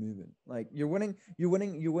movement. Like you're winning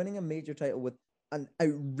a major title with an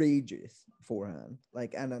outrageous forehand,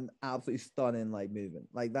 like and an absolutely stunning like movement.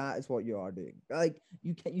 Like that is what you are doing. Like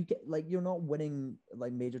you get like you're not winning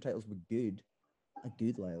like major titles with a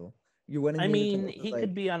good level. You're winning. I mean, he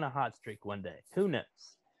could be on a hot streak one day. Who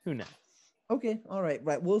knows? Okay, all right,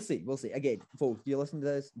 we'll see. Again, folks, you listen to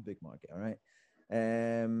this, bookmark it, all right?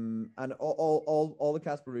 And all the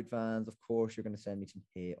Casper Ruud fans, of course, you're going to send me some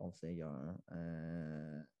hate. Obviously, you are.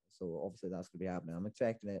 So obviously that's going to be happening. I'm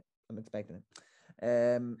expecting it.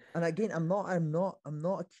 And again, I'm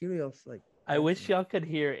not curious. Like, I wish y'all could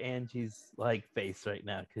hear Angie's like face right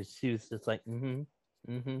now because she was just like,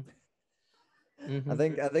 Mm-hmm. I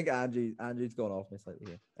think Angie's gone off me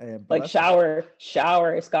slightly here. Like shower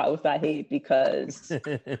Scott with that hate because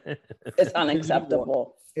it's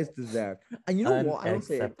unacceptable. It's deserved. And you know what? I will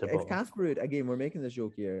say, if Casper Ruud, again, we're making this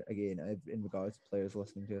joke here again in regards to players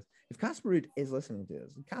listening to us. If Casper Ruud is listening to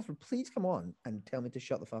us, Casper, please come on and tell me to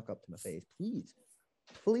shut the fuck up to my face, please.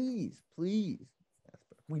 Casper,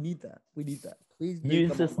 we need that. Please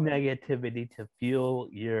use this negativity to fuel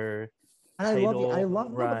your. And I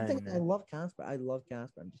love Casper.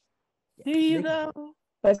 I'm just. Do you though?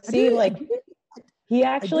 But see, he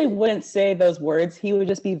actually wouldn't say those words. He would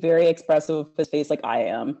just be very expressive with his face, like I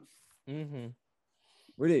am. Mm-hmm.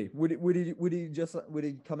 Would he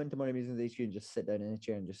come into Mario Musings HQ and just sit down in a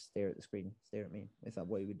chair and just stare at the screen, stare at me? Is that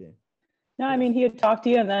what he would do? No, I mean he would talk to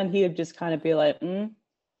you and then he would just kind of be like,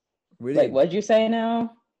 Really? Like, what'd you say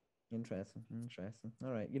now? Interesting.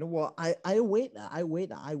 All right. You know what? I await that. I want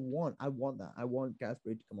that. I want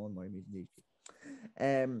Casper to come on Mario Musings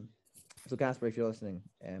HQ. So Casper, if you're listening,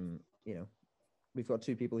 you know, we've got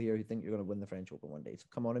two people here who think you're going to win the French Open one day. So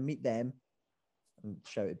come on and meet them and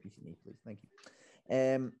shout at PCNE, please. Thank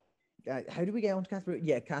you. How do we get on to Casper?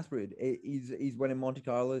 Yeah, Casper. He's winning Monte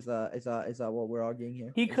Carlo. Is that what we're arguing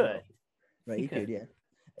here? He could. Right, he could. Yeah.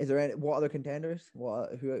 Is there what other contenders? Who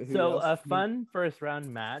so else? A fun first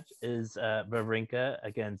round match is Wawrinka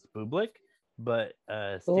against Bublik, but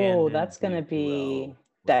that's gonna be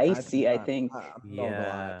dicey. I think.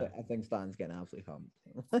 I think Stan's getting absolutely humped.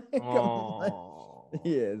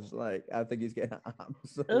 He is. Like I think he's getting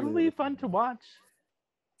absolutely. It'll be fun to watch.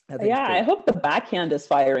 I hope the backhand is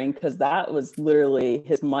firing because that was literally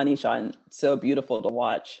his money shot and so beautiful to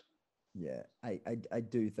watch. Yeah, I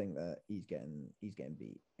do think that he's getting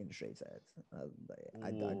beat in straight sets.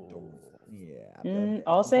 I don't. Yeah,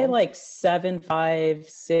 I'll say like 7-5,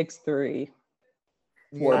 6-3.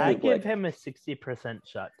 I give him a 60%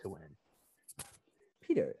 shot to win.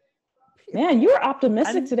 Peter. Man, you're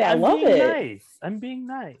optimistic today. I love it. I'm being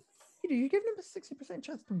nice. Peter, you're giving him a 60%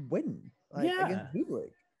 chance to win. Against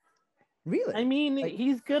Bublik. Really? I mean,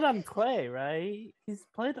 he's good on clay, right? He's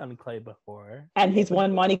played on clay before. And he's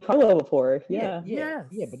won Monte Carlo before. Yeah. Yeah,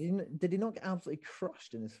 but did he not get absolutely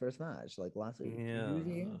crushed in his first match like last week? Yeah.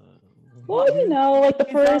 Well, you know, like the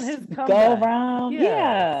first go around.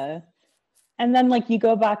 Yeah. And then like you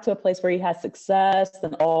go back to a place where he has success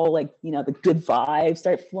and all like, you know, the good vibes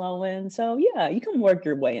start flowing. So yeah, you can work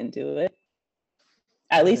your way into it.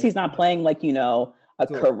 At least he's not playing like, you know, a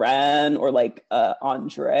Karen or like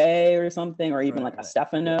Andre or something, or even like a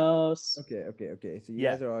Stefanos. Okay. So you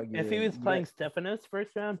guys are arguing. If he was playing Stefanos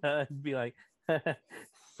first round, I'd be like,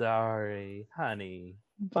 sorry, honey.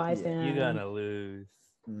 Bye, Sam. You're gonna lose.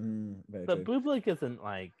 But Bublik isn't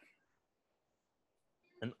like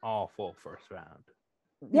an awful first round.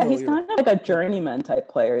 Yeah, he's kind of like a journeyman type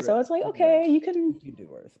player. So it's like, okay, you can do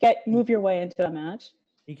worse. Move your way into a match.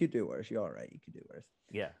 He could do worse. You're all right. He could do worse.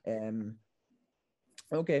 Yeah.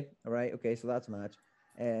 Okay. All right. Okay. So that's a match.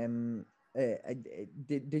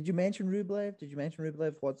 Did you mention Rublev? Did you mention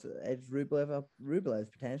Rublev? Is Rublev's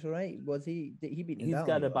potential, right? Was he? Did he beat? He's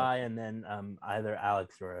got a bye, and then either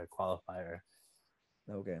Alex or a qualifier.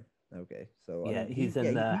 Okay. So yeah, he's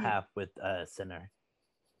in the half with Sinner.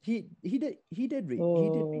 He did beat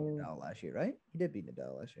Nadal last year, right? He did beat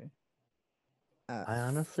Nadal last year. I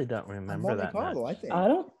honestly don't remember that Carlo, much. I think. I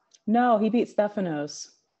don't. No, he beat Stefanos.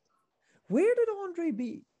 Where did Andre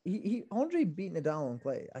beat? Andre beat Nadal on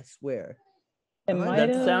clay. I swear.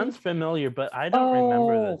 That sounds familiar, but I don't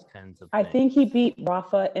remember those kinds of things. I think he beat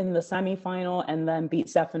Rafa in the semifinal and then beat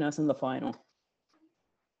Stefanos in the final.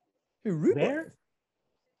 Where?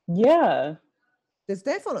 Yeah. There's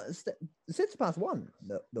definitely Tsitsipas won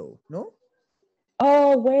though. No.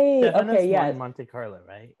 Oh wait. Stefanos okay. Yeah. won Monte Carlo,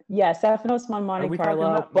 right? Yeah. Stefanos won Monte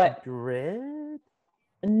Carlo, but Madrid.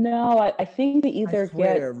 No, I think they either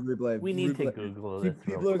get. Rublev, we need to Google this.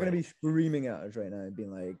 People are going to be screaming at us right now,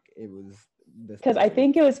 being like, "It was this." Because I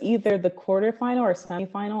think it was either the quarterfinal or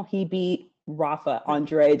semifinal. He beat Rafa.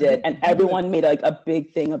 Andre did, and everyone made like a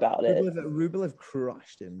big thing about it. Rublev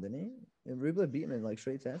crushed him, didn't he? And Rublev beat him in like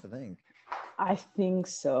straight sets, I think. I think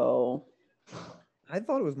so. I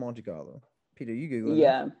thought it was Monte Carlo. Peter, you Google it.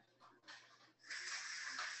 Yeah.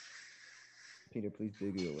 Peter, please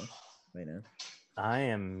do Google it right now. I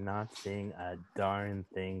am not seeing a darn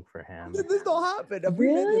thing for him. Did this not happen?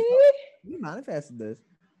 Really? We manifested this.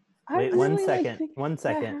 Wait, one second.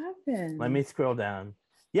 Let me scroll down.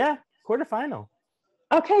 Yeah, quarterfinal.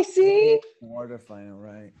 Okay, see? Quarterfinal,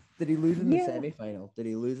 right. Did he lose in the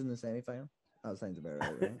semifinal? That sounds about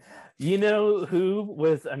right? You know who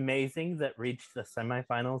was amazing that reached the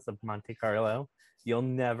semifinals of Monte Carlo? You'll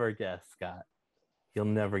never guess, Scott. You'll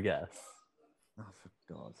never guess. Oh, for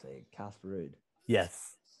God's sake. Casper Ruud.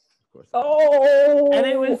 Yes. Of course. Oh! And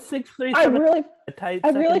it was 6-3. I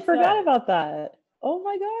really forgot about that. Oh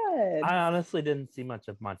my God. I honestly didn't see much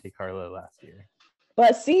of Monte Carlo last year.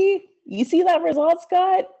 But see, you see that result,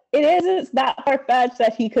 Scott? It isn't that far-fetched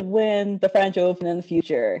that he could win the French Open in the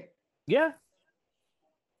future. Yeah.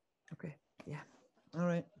 Okay. Yeah. All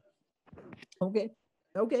right. Okay.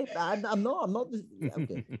 I'm not.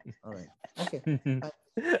 Okay. All right. Okay.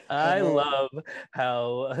 I love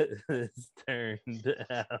how this turned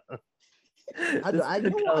out. I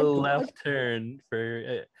took a left turn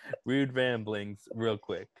for Rude Ramblings real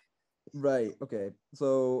quick. Right. Okay.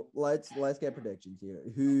 So let's get predictions here.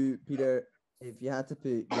 Who, Peter? If you had to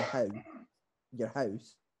put your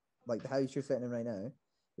house, like the house you're sitting in right now,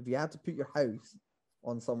 if you had to put your house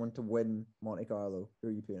on someone to win Monte Carlo, who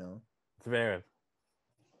are you putting on? Zverev.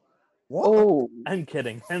 What? Oh, I'm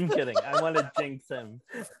kidding. I want to jinx him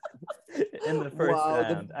in the first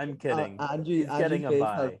round. I'm kidding. He's getting a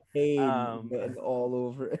bye. Getting all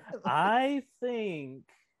over it. I think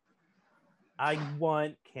I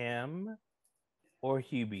want Cam or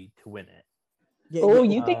Hubie to win it. Yeah,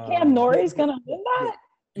 you think Cam Norrie's gonna win that?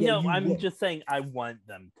 No, I'm just saying I want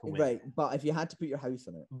them to win. Right, but if you had to put your house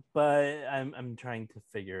on it. But I'm trying to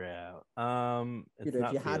figure it out. If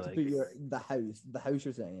you had to put the house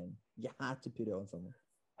you're saying, you had to put it on someone.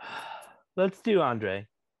 Let's do Andre.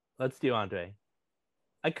 I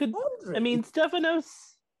mean,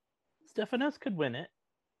 Stefanos could win it.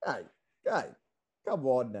 Guy, come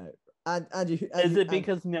on now. Is it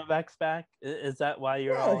because Novak's back? Is that why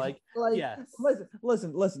you're all like yes?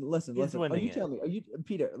 Listen. Are you telling me? Are you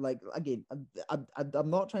Peter? Like again, I'm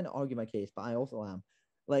not trying to argue my case, but I also am.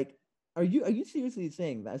 Like, are you seriously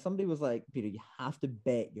saying that if somebody was like, Peter, you have to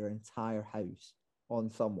bet your entire house on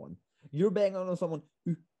someone? You're betting on someone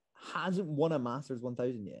who hasn't won a Masters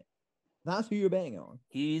 1000 yet. That's who you're betting on.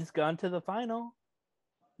 He's gone to the final.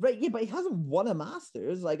 Right, yeah, but he hasn't won a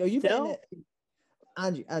Masters. Like, are you betting it?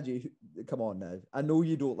 Angie, come on now. I know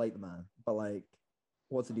you don't like the man, but like,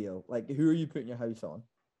 what's the deal? Like, who are you putting your house on?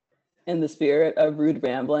 In the spirit of Rude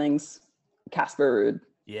Ramblings, Casper Ruud.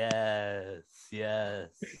 Yes.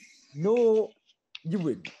 No, you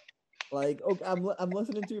wouldn't. Like, okay, I'm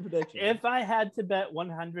listening to your prediction. If I had to bet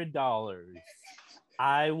 $100,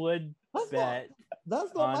 I would bet.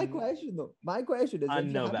 That's not my question though. My question is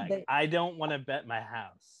on Novak. I don't want to bet my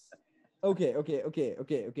house. Okay.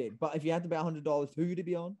 But if you had to bet $100, who would it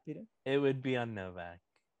be on, Peter? It would be on Novak.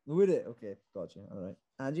 Would it? Okay, gotcha. All right.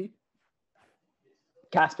 Angie?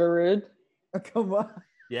 Casper Ruud. Oh, come on.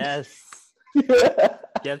 Yes.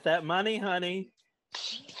 Get that money, honey.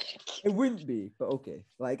 It wouldn't be, but okay.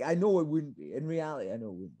 Like I know it wouldn't be. In reality, I know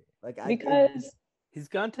it wouldn't be. Like because he's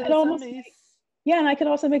gone to the semis. Yeah, and I could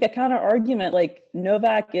also make a counter argument. Like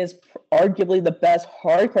Novak is arguably the best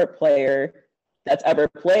hardcourt player that's ever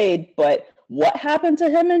played, but what happened to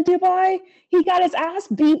him in Dubai? He got his ass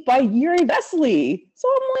beat by Yuri Vesely. So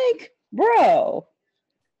I'm like, bro.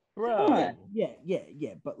 Yeah.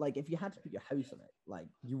 But like, if you had to put your house on it, like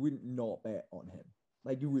you wouldn't not bet on him.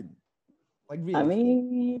 Like you wouldn't. Like really. I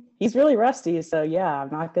mean, he's really rusty, so yeah, I'm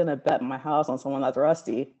not gonna bet my house on someone that's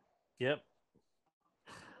rusty. Yep.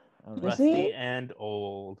 Rusty and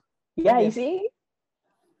old. Yeah, you see?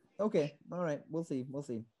 Okay, all right, we'll see.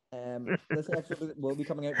 This episode will be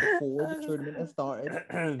coming out before the tournament has started.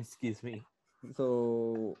 Excuse me.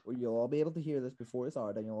 So you'll all be able to hear this before it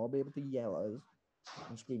started, and you'll all be able to yell at us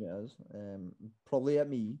and scream at us, probably at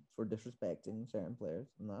me for disrespecting certain players,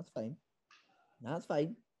 and that's fine.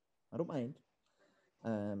 I don't mind.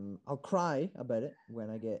 I'll cry about it when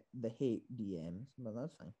I get the hate DMs, but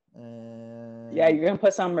that's fine. Yeah, you're gonna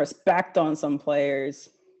put some respect on some players.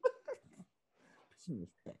 Some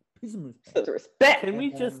respect. Can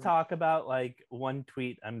we just talk about like one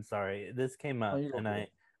tweet? I'm sorry, this came up and I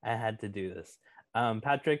had to do this.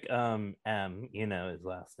 Patrick M, you know his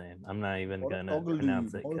last name. I'm not even gonna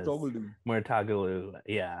pronounce it because Murtoglu,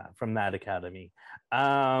 yeah, from that academy.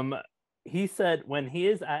 He said when he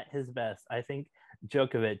is at his best, I think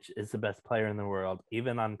Djokovic is the best player in the world,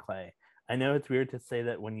 even on clay. I know it's weird to say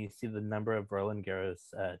that when you see the number of Roland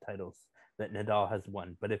Garros titles that Nadal has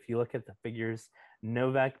won, but if you look at the figures,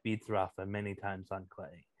 Novak beats Rafa many times on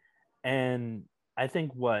clay. And I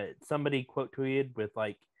think somebody quote tweeted with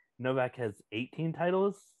like Novak has 18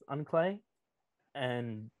 titles on clay,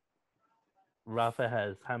 and Rafa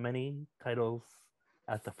has how many titles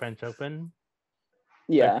at the French Open?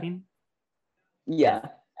 Yeah. 13? Yeah.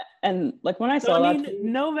 And like when I saw that,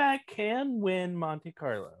 Novak can win Monte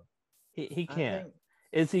Carlo. He can.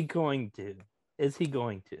 Is he going to?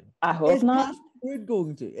 I hope not. Casper Ruud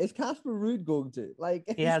going to? Is Casper Ruud going to?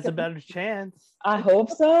 Like he has a better chance. I hope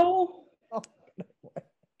so.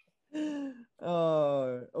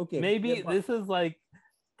 Oh, okay. Maybe this is like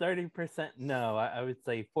 30%. No, I would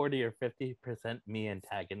say 40 or 50% me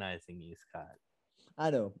antagonizing you, Scott. I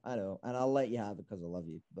know, and I'll let you have it because I love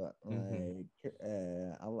you. But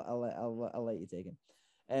I'll let you take it.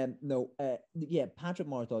 Yeah, Patrick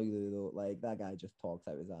Mouratoglou though, like that guy just talks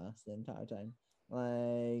out his ass the entire time.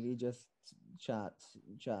 Like he just chats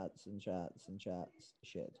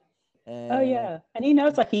shit. Oh yeah, and he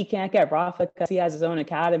knows like he can't get Rafa because he has his own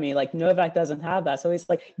academy. Like Novak doesn't have that, so he's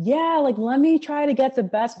like, yeah, like let me try to get the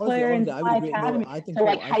best player in my academy to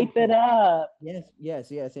like hype it up. Yes.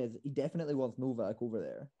 He definitely wants Novak over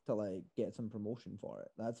there to like get some promotion for it.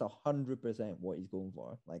 That's 100% what he's going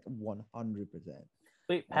for. Like 100%.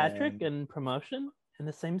 Wait, Patrick and promotion in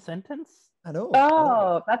the same sentence? I know.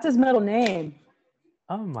 Oh, that's his middle name.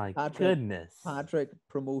 Oh my goodness. Patrick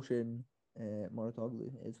promotion. Mouratoglou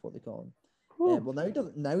is what they call him. Well,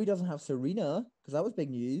 now he doesn't have Serena because that was big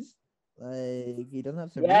news. Like he doesn't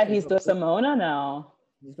have Serena. Yeah, he's the Simona now.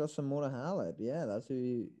 He's got Simona Halep. Yeah, that's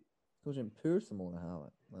who goes in. Poor Simona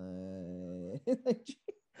Halep.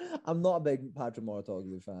 I'm not a big Patrick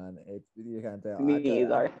Mouratoglou fan. If you can't tell, me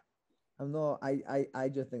either. I'm not. I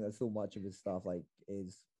just think that so much of his stuff like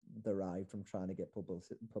is derived from trying to get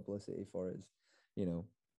publicity for his,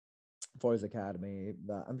 for his academy,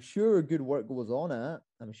 that I'm sure good work goes on at.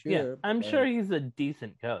 I'm sure. Yeah, I'm sure he's a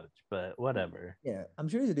decent coach, but whatever. Yeah, I'm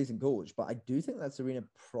sure he's a decent coach, but I do think that Serena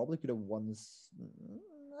probably could have won.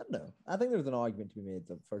 I don't know. I think there's an argument to be made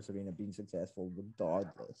for Serena being successful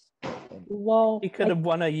regardless. Well, she could have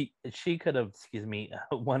won a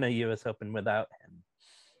US Open without him.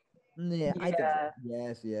 Yeah, I think so.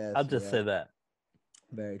 Yes. I'll just say that.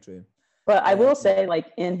 Very true. But I will say,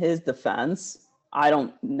 like in his defense, I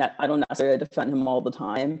don't necessarily defend him all the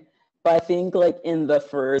time, but I think like in the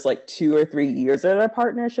first like 2 or 3 years of their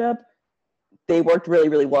partnership, they worked really,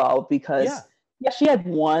 really well because she had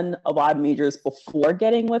won a lot of majors before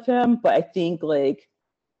getting with him, but I think like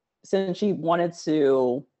since she wanted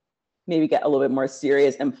to maybe get a little bit more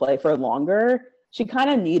serious and play for longer, she kind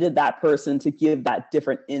of needed that person to give that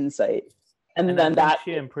different insight. And then that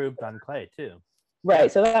she improved on clay too.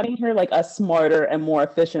 Right. So that made her like a smarter and more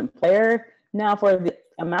efficient player. Now, for the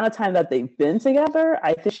amount of time that they've been together,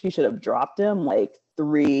 I think she should have dropped him like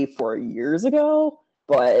 3-4 years ago.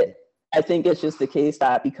 But I think it's just the case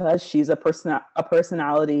that because she's a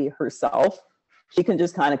personality herself, she can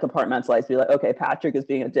just kind of compartmentalize, be like, okay, Patrick is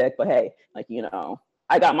being a dick, but hey, like,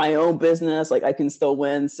 I got my own business, like I can still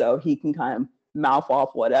win. So he can kind of mouth off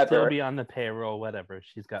whatever. Still be on the payroll, whatever.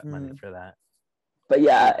 She's got money for that. But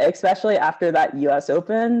yeah, especially after that US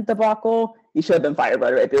Open debacle, you should have been fired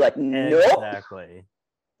right away. Be like, nope. Exactly.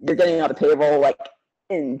 You're getting on the payroll like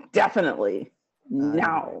indefinitely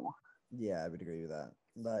now. Yeah, I would agree with that.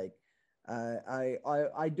 Like, I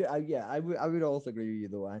would also agree with you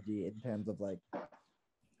though, Angie, in terms of like,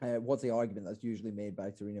 what's the argument that's usually made by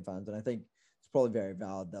Serena fans, and I think it's probably very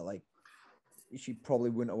valid that like she probably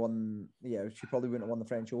wouldn't have won. Yeah, she probably wouldn't have won the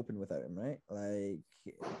French Open without him, right? Like,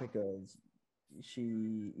 because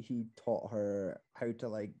he taught her how to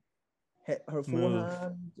like hit her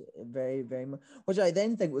forehand very, very much, which I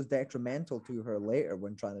then think was detrimental to her later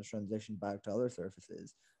when trying to transition back to other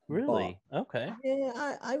surfaces. Really? But, okay.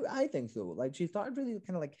 Yeah, I think so. Like, she started really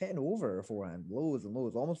kind of like hitting over her forehand, lows and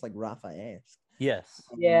lows, almost like Rafa-esque. Yes.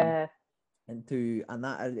 Yeah. And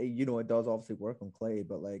that, you know, it does obviously work on clay,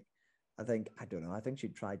 but like, I think she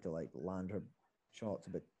tried to like land her shots a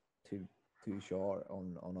bit too short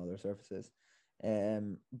on other surfaces.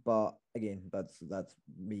 But again, that's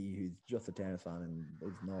me, who's just a tennis fan and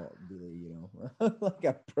is not really, you know, like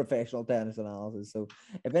a professional tennis analysis. So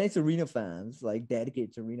if any Serena fans, like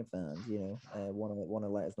dedicated Serena fans, you know, want to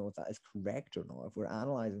let us know if that is correct or not, if we're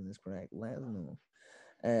analyzing this correct, let us know.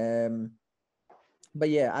 But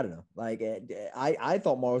yeah, I don't know. Like, I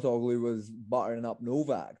thought Mouratoglou was buttering up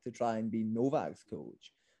Novak to try and be Novak's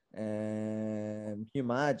coach. Can you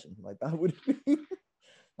imagine? Like, that would be.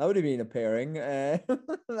 That would have been a pairing.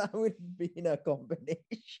 That would have been a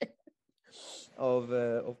combination of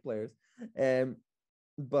players.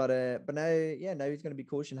 But now he's going to be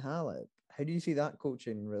coaching Halep. How do you see that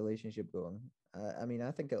coaching relationship going? I mean,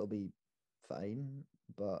 I think it'll be fine,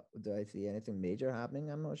 but do I see anything major happening?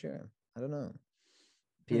 I'm not sure. I don't know.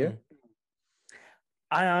 Peter?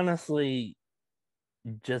 I honestly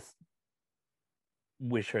just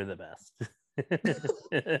wish her the best.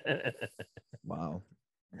 Wow.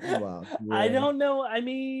 Yeah. I don't know. I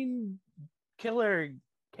mean, Killer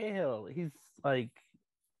Cahill, he's like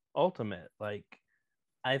ultimate. Like,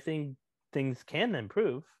 I think things can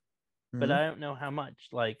improve, but I don't know how much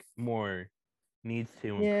like more needs to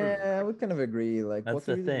improve. Yeah, I would kind of agree. Like, that's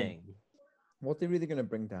the thing. What's he really gonna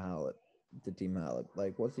bring to Halep, to Team Halep?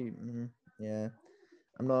 Like, what's he? Yeah.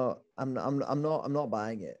 I'm not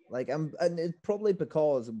buying it. Like, and it's probably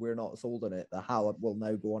because we're not sold on it that Halep will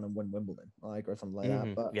now go on and win Wimbledon, like, or something like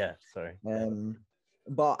that. But yeah, sorry.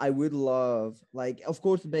 But I would love, like, of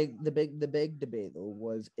course, the big debate though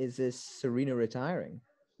was, is this Serena retiring?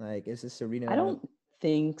 Like, is this Serena? I don't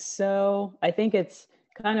think so. I think it's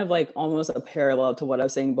kind of like almost a parallel to what I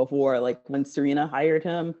was saying before. Like, when Serena hired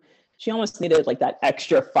him, she almost needed like that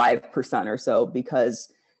extra 5% or so,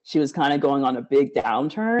 because she was kind of going on a big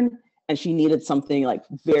downturn and she needed something like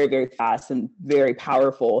very, very fast and very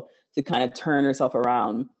powerful to kind of turn herself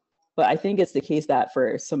around. But I think it's the case that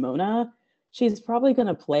for Simona, she's probably going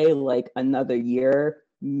to play like another year,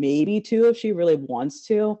 maybe two, if she really wants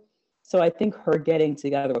to. So I think her getting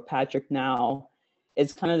together with Patrick now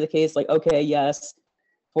is kind of the case, like, okay, yes,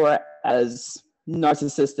 for as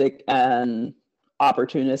narcissistic and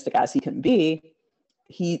opportunistic as he can be,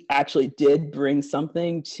 he actually did bring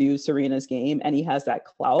something to Serena's game and he has that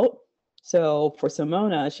clout. So for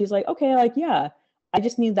Simona, she's like, okay, like, yeah, I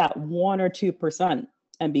just need that 1 or 2%.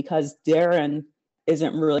 And because Darren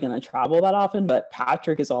isn't really going to travel that often, but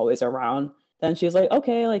Patrick is always around, then she's like,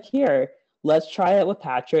 okay, like, here, let's try it with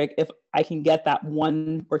Patrick. If I can get that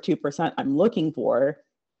 1 or 2% I'm looking for,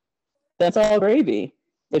 that's all gravy.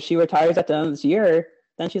 If she retires at the end of this year,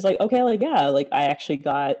 then she's like, okay, like, yeah, like, I actually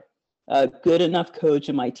got a good enough coach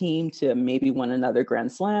in my team to maybe win another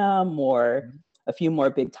Grand Slam or a few more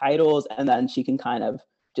big titles, and then she can kind of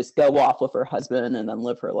just go off with her husband and then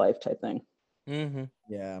live her life type thing.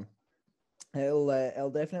 Yeah,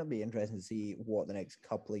 it'll definitely be interesting to see what the next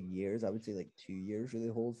couple of years, I would say like 2 years, really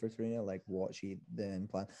hold for Serena, like what she then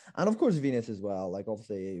plans, and of course Venus as well. Like,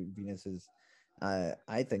 obviously Venus is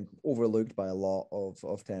I think overlooked by a lot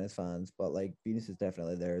of tennis fans, but like Venus is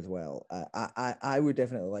definitely there as well. I would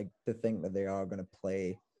definitely like to think that they are going to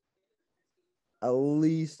play at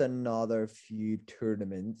least another few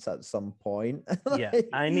tournaments at some point. Yeah,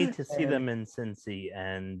 I need to see them in Cincy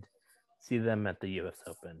and see them at the US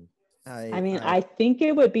Open. I think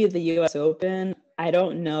it would be the US Open. I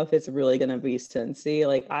don't know if it's really going to be Cincy.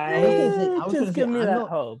 Like, just give me that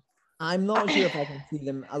hope. I'm not sure if I can see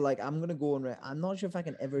them. I'm gonna go on. I'm not sure if I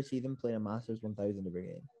can ever see them play a Masters 1000 every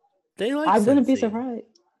game. I wouldn't be surprised,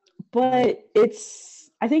 but it's,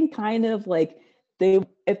 I think, kind of like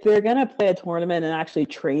if they're gonna play a tournament and actually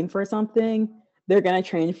train for something, they're gonna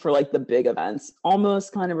train for like the big events,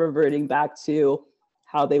 almost kind of reverting back to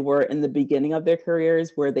how they were in the beginning of their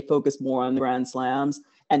careers, where they focus more on the Grand Slams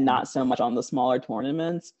and not so much on the smaller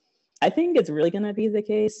tournaments. I think it's really going to be the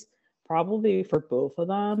case probably for both of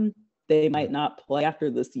them. They might not play after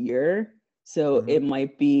this year. So it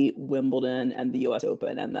might be Wimbledon and the US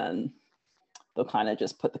Open, and then they'll kind of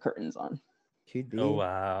just put the curtains on. Could be. Oh,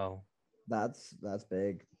 wow. That's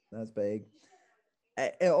big. That's big.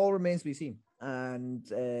 It all remains to be seen. And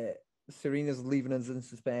Serena's leaving us in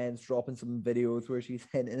suspense, dropping some videos where she's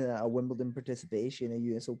hinting at a Wimbledon participation, a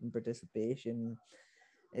US Open participation.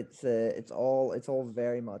 It's all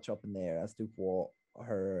very much up in the air as to what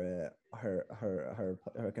her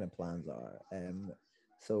kind of plans are.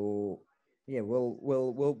 So yeah,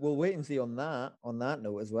 we'll wait and see on that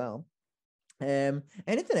note as well.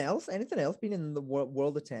 Anything else been in the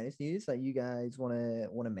world of tennis news that you guys want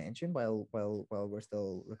to mention while we're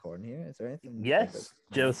still recording here? Is there anything? Yes,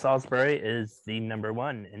 Joe Salisbury is the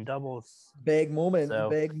 #1 in doubles. Big moment.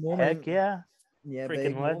 Heck yeah.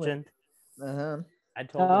 Freaking legend. I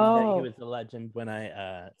told him that he was a legend when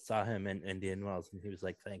I saw him in Indian Wells, and he was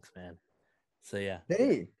like, "Thanks, man." So yeah.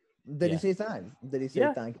 Did he say thanks? Did he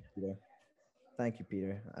say thank you, Peter? Thank you,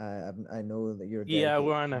 Peter. I know that you're. Yeah,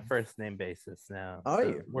 we're on a first name basis now. Are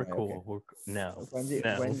you? We're cool. Okay. No. When's he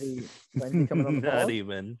coming on the pod? Not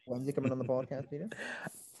even. When's he coming on the podcast, Peter?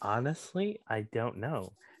 Honestly, I don't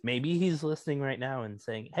know. Maybe he's listening right now and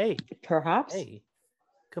saying, "Hey, perhaps. Hey,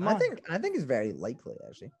 come on." I think it's very likely,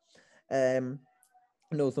 actually.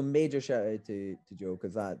 No, so major shout out to Joe,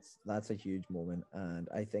 because that's a huge moment, and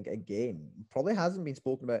I think again probably hasn't been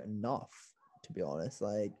spoken about enough, to be honest.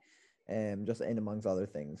 Like, just in amongst other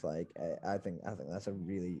things, like I think that's a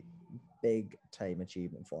really big time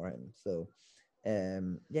achievement for him. So,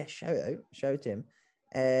 yeah, shout out to him.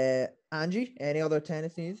 Angie, any other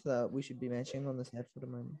tennis news that we should be mentioning on this episode of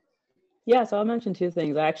mine? Yeah, so I'll mention two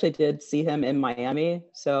things. I actually did see him in Miami,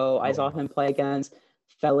 so I saw him play against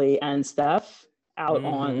Feli and Steph out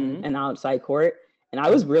on an outside court, and I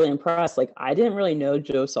was really impressed. Like, I didn't really know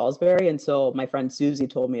Joe Salisbury until my friend Susie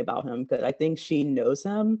told me about him, because I think she knows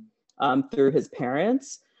him through his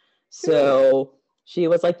parents. So she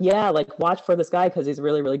was like, yeah, like, watch for this guy because he's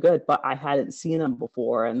really, really good. But I hadn't seen him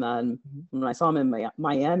before. And then when I saw him in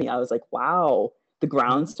Miami, I was like, wow, the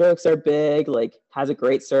ground strokes are big, like, has a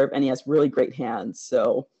great serve, and he has really great hands.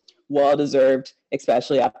 So well deserved,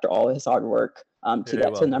 especially after all his hard work to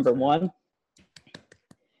get to #1.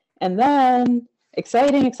 And then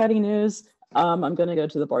exciting news. I'm going to go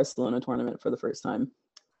to the Barcelona tournament for the first time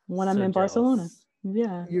when I'm in Barcelona.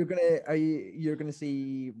 Yeah. You're gonna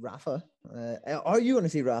see Rafa. Are you gonna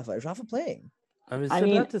see Rafa? Is Rafa playing? I was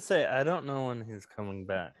about to say, I don't know when he's coming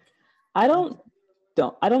back. I don't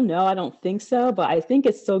know. I don't think so, but I think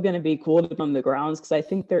it's still going to be cool to from the grounds, because I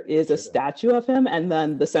think there is a statue of him, and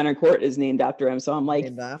then the center court is named after him. So I'm like,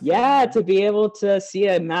 to be able to see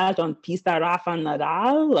a match on Pista Rafa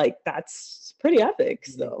Nadal, like, that's pretty epic.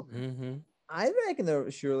 So I reckon there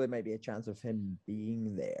surely might be a chance of him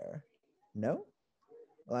being there. No.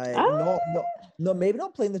 Like, no, maybe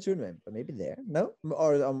not playing the tournament, but maybe there. No,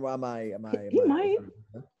 or am I?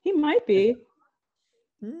 He might be.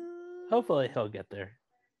 Hopefully, he'll get there.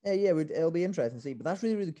 Yeah, it'll be interesting to see. But that's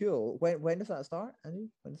really, really cool. When does that start, Andy?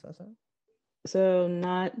 When does that start? So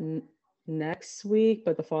not next week,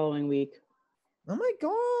 but the following week. Oh my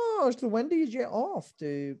gosh! So when do you jet off?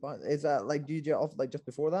 Is that like, do you jet off like just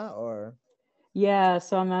before that, or? Yeah,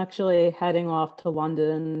 so I'm actually heading off to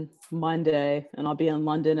London Monday, and I'll be in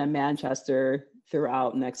London and Manchester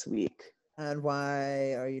throughout next week. And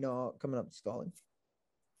why are you not coming up to Scotland?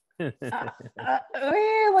 Like,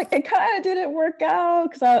 it kind of didn't work out,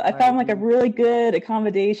 because I found like a really good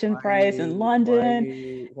accommodation price in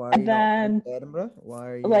London. Why are you not in Edinburgh? Why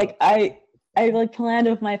are you like I like planned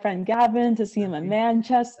with my friend Gavin to see him in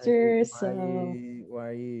Manchester. Why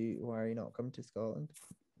are you not coming to Scotland?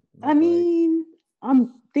 I mean,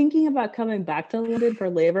 I'm thinking about coming back to London for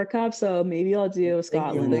Labour Cup, so maybe I'll do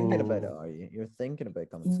Scotland. You're thinking about it, are you? You're thinking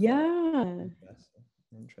about coming to Scotland.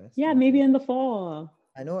 Interesting. Yeah, maybe in the fall.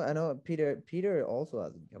 I know. Peter also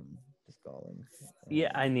hasn't come to Scotland.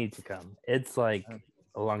 Yeah, I need to come. It's like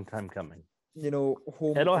a long time coming. You know,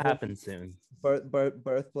 it'll happen soon.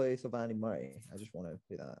 Birthplace of Andy Murray. I just want to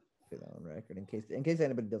put that on record in case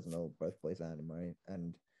anybody doesn't know birthplace of Andy Murray.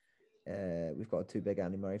 And we've got 2 big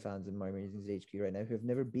Andy Murray fans in Murray Musings HQ right now who have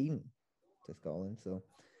never been to Scotland. So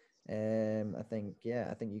I think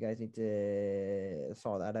you guys need to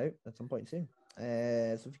sort that out at some point soon. So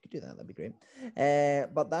if you could do that, that'd be great.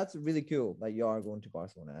 But that's really cool that you are going to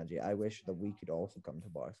Barcelona, Angie. I wish that we could also come to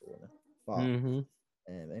Barcelona. But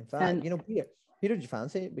in fact, Peter, do you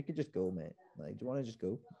fancy it? We could just go, mate. Like, do you want to just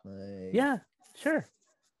go? Yeah, sure.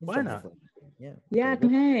 Why not? Yeah, come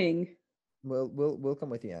hang. We'll come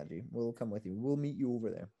with you, Angie. We'll come with you. We'll meet you over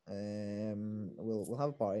there. We'll have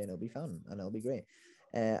a party and it'll be fun and it'll be great.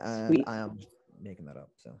 And Sweet. I am just making that up,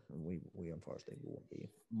 so we unfortunately won't be.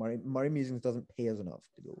 Murray Musings doesn't pay us enough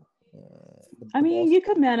to go. I mean, you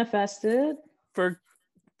could manifest it for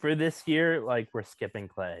this year. Like, we're skipping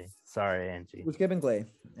Clay. Sorry, Angie. We're skipping Clay.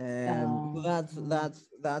 That's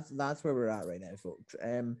where we're at right now, folks.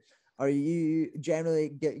 Are you generally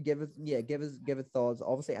give us thoughts?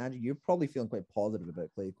 Obviously, Andrew, you're probably feeling quite positive about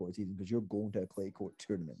clay court season because you're going to a clay court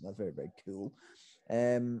tournament. That's very, very cool.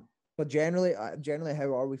 But generally,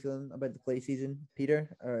 how are we feeling about the clay season, Peter?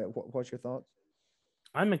 What's your thoughts?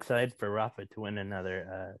 I'm excited for Rafa to win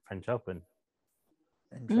another French Open.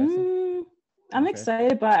 Interesting. I'm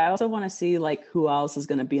excited, but I also want to see like who else is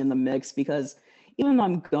going to be in the mix because even though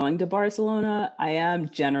I'm going to Barcelona, I am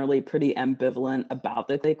generally pretty ambivalent about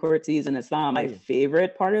the clay court season. It's not my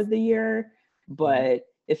favorite part of the year, but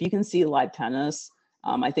if you can see live tennis,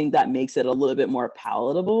 I think that makes it a little bit more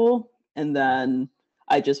palatable. And then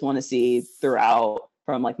I just want to see throughout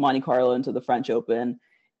from like Monte Carlo into the French Open,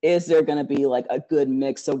 is there going to be like a good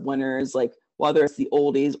mix of winners, like whether it's the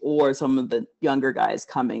oldies or some of the younger guys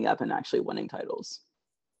coming up and actually winning titles?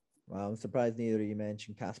 Wow, I'm surprised neither of you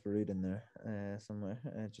mentioned Casper Ruud in there somewhere.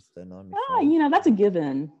 Just on me. That's a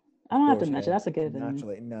given. I don't have to mention that's a given.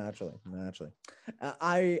 Naturally.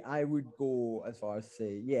 I would go as far as to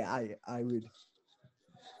say,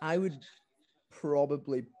 I would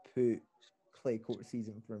probably put clay court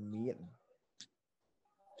season for me at the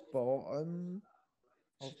bottom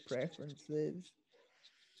of preferences.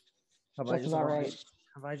 Have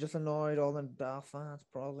I just annoyed all the DAF fans?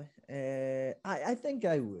 Probably. I think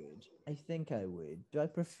I would. Do I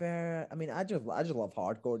prefer? I mean, I just love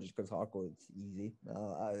hardcore just because hardcore is easy.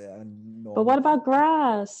 But what about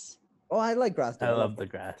grass? Oh, I like grass too. I love the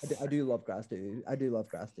grass. I do love grass too.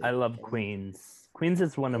 I love Queens. Queens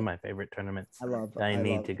is one of my favorite tournaments. I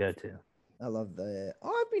need to go to. I love the. Oh,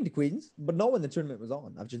 I've been to Queens, but not when the tournament was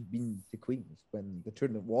on. I've just been to Queens when the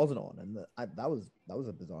tournament wasn't on, and that was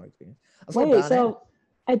a bizarre experience.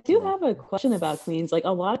 I do have a question about Queens. Like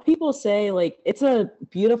a lot of people say, like it's a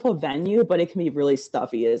beautiful venue, but it can be really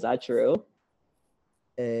stuffy. Is that true?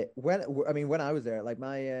 When I was there, like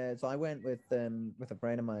so I went with a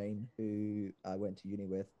friend of mine who I went to uni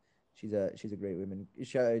with. She's a great woman.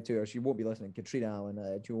 Shout out to her. She won't be listening. Katrina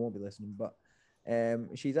Allen. She won't be listening, but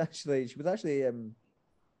she's actually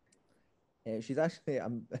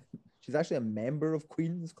a member of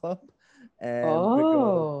Queen's Club.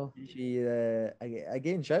 She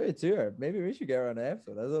again, shout out to her. Maybe we should get her on an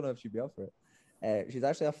episode. I don't know if she'd be up for it. She's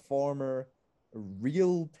actually a former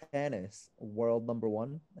real tennis world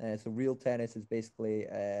 #1. So real tennis is basically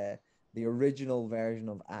the original version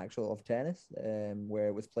of tennis, where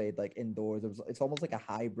it was played like indoors. It's almost like a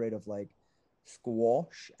hybrid of like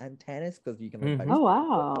squash and tennis because you can like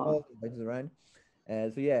bounce around.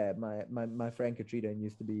 So yeah, my friend Katrina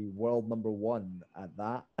used to be world #1 at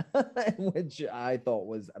that, which I thought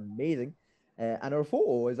was amazing. And her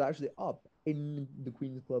photo is actually up in the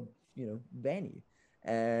Queen's Club, venue.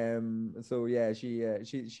 So yeah,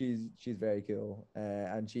 she's very cool.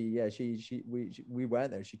 And we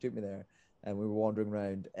went there. She took me there, and we were wandering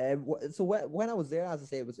around. So when I was there, as I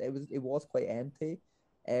say, it was quite empty.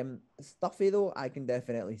 Stuffy though, I can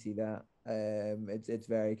definitely see that. It's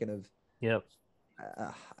very kind of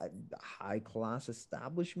a high class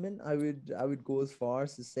establishment. I would go as far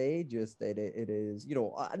as to say just that it is,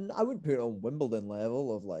 I wouldn't put it on Wimbledon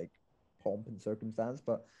level of like pomp and circumstance,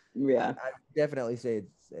 but I definitely say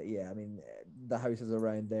it's I mean the houses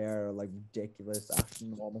around there are like ridiculous,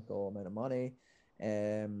 astronomical amount of money.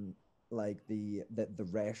 Like the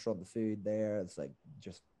restaurant, the food there, it's like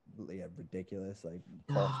just ridiculous, like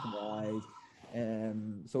cost wise.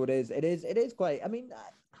 So it is quite. I mean,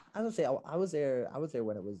 as I say, I was there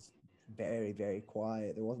when it was very, very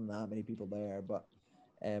quiet. There wasn't that many people there, but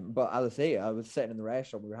as I say, I was sitting in the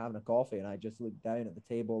restaurant. We were having a coffee, and I just looked down at the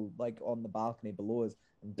table, like on the balcony below us,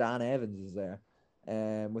 and Dan Evans is there,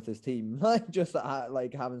 with his team, like just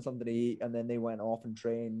like having something to eat, and then they went off and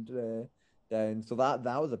trained down. So that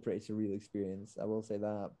was a pretty surreal experience. I will say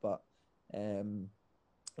that, but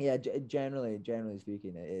yeah, generally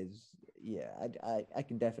speaking, it is. Yeah, I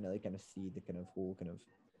can definitely kind of see the kind of whole kind of.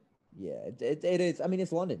 Yeah, it is. I mean,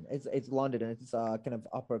 it's London. It's London, and it's a kind of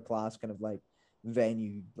upper class kind of like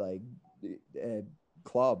venue, like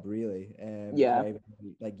club, really.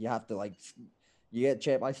 Like you have to like you get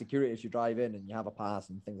checked by security as you drive in, and you have a pass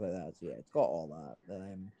and things like that. So yeah, it's got all that.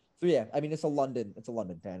 So yeah, I mean, it's a London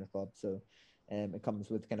tennis club. So, it comes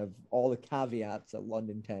with kind of all the caveats that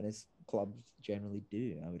London tennis clubs generally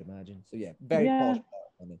do, I would imagine. So yeah, very posh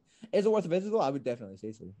Is it worth a visit though? I would definitely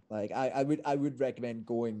say so. Like I would recommend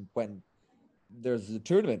going when there's a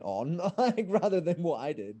tournament on, like rather than what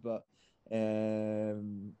I did. But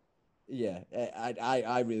yeah,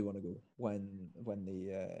 I really want to go when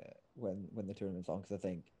the tournament's on, because I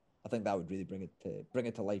think that would really bring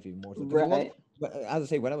it to life even more. So, right. As I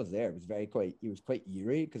say, when I was there, it was quite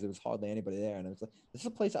eerie because there was hardly anybody there, and it was like, this is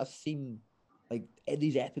a place I've seen like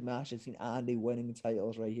these epic matches. I've seen Andy winning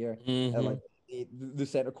titles right here, and like the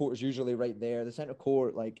center court is usually right there. The center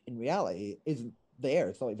court, like in reality, isn't there.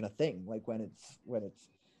 It's not even a thing. Like when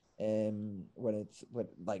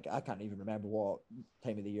like I can't even remember what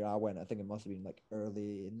time of the year I went. I think it must have been like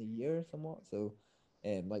early in the year somewhat. So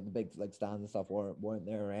like the big like stands and stuff weren't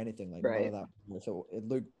there or anything, like none of that. So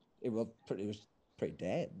it was pretty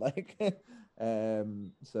dead. Like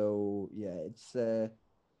so yeah,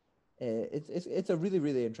 it's a really,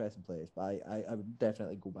 really interesting place, but I would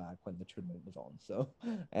definitely go back when the tournament was on. So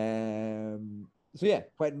yeah,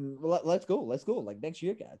 let's go. Like next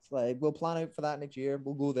year, guys. Like we'll plan out for that next year.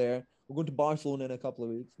 We'll go there. We're going to Barcelona in a couple of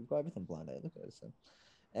weeks. We've got everything planned out. Look at us.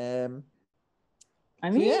 I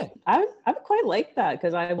mean, yeah. I would quite like that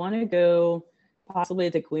because I want to go possibly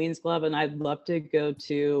to Queen's Club, and I'd love to go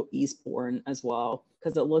to Eastbourne as well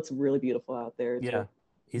because it looks really beautiful out there. Yeah.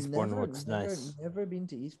 Eastbourne looks nice. Never been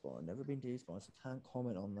to Eastbourne, so can't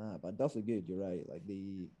comment on that. But definitely good. You're right. Like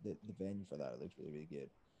the venue for that looks really, really good.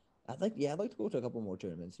 I'd like to go to a couple more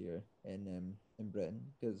tournaments here in Britain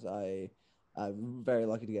because I'm very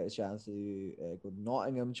lucky to get a chance to go to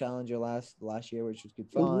Nottingham Challenger last year, which was good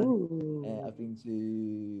fun. I've been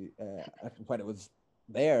to when it was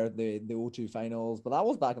there the O2 finals, but that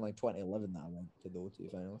was back in like 2011 that I went to the O2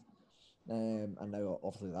 finals. And now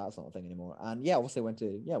obviously that's not a thing anymore. And yeah, obviously went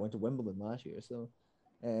to Wimbledon last year. So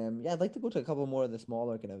yeah, I'd like to go to a couple more of the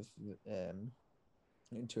smaller kind of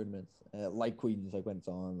in tournaments, like Queens, like when it's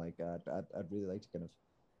on. Like I'd really like to kind of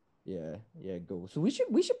go. So we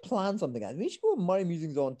should plan something, guys. We should go Murray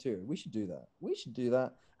Musings on tour. We should do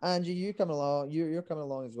that. Angie, you coming along? You're coming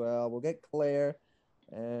along as well. We'll get Claire.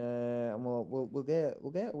 And we'll get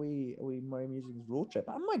a wee Murray Musings road trip.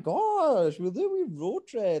 Oh my gosh, we'll do a wee road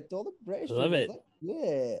trip to all the British. Love it.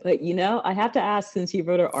 Yeah. But I have to ask, since you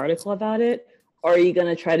wrote an article about it, are you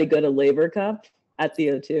gonna try to go to Labour Cup at the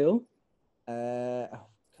O2? Oh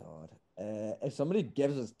God. If somebody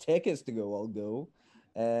gives us tickets to go, I'll go.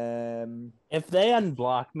 If they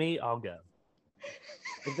unblock me, I'll go.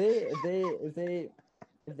 If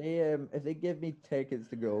they give me tickets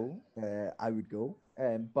to go, I would go.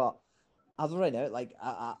 But as of right now, like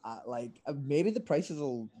I maybe the prices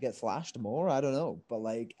will get slashed more. I don't know. But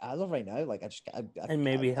like as of right now, like and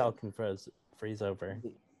maybe hell can freeze over.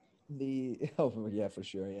 Oh yeah, for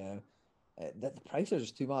sure, yeah. The prices are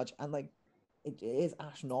just too much, and like it is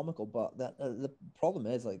astronomical. But the problem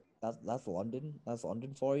is like that's London. That's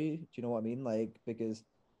London for you. Do you know what I mean? Like because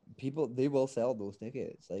people, they will sell those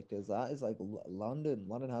tickets, like because that is like London.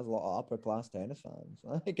 London has a lot of upper class tennis fans.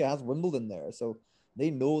 Like it has Wimbledon there, so they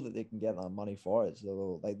know that they can get that money for it.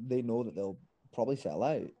 So like they know that they'll probably sell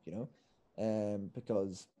out,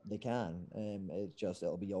 because they can. It's just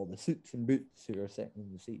it'll be all the suits and boots who are sitting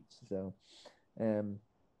in the seats.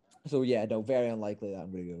 So yeah, no, very unlikely that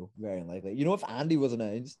I'm gonna go. Very unlikely. If Andy was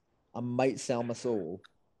announced, I might sell my soul.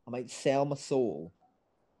 And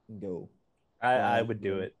go. I would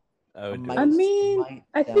do it. I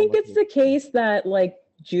think it's the case that like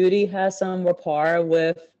Judy has some rapport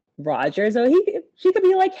with Roger, so she could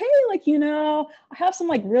be like, hey, like I have some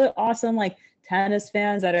like really awesome like tennis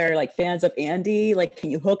fans that are like fans of Andy. Like,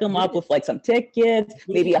 can you hook them up with like some tickets,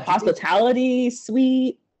 maybe a hospitality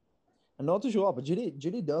suite? I'm not too sure, but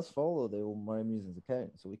Judy does follow the old Murray Musings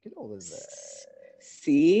account, so we could always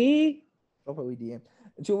see. Probably DM.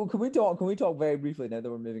 So can we talk very briefly now that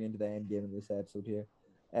we're moving into the end game of this episode here?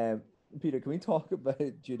 Peter, can we talk about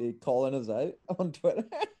Judy calling us out on Twitter?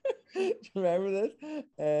 Do you remember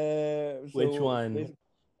this? Which one?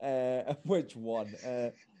 Which one?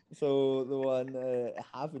 So the one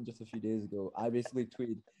happened just a few days ago. I basically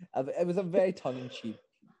tweeted. It was a very tongue-in-cheek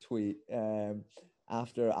tweet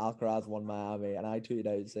after Alcaraz won Miami, and I tweeted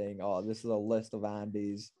out saying, "Oh, this is a list of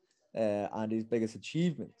Andy's biggest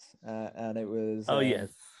achievements," and it was yes.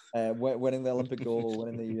 Winning the Olympic gold,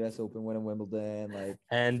 winning the US Open, winning Wimbledon,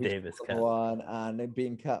 and Davis Cup, and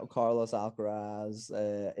being Carlos Alcaraz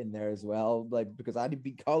in there as well, because I did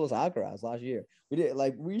beat Carlos Alcaraz last year.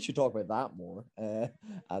 We should talk about that more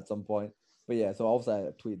at some point. But yeah, so obviously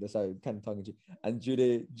I tweeted this out kind of tongue in cheek, and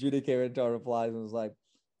Judy came into our replies and was like,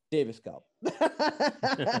 Davis Cup.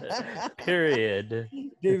 Period.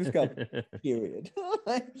 Davis Cup. Period.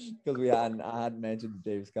 Because I hadn't mentioned the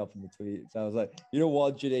Davis Cup in the tweet, so I was like, you know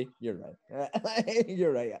what, Judy, you're right.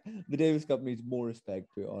 You're right. The Davis Cup needs more respect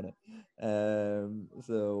put on it.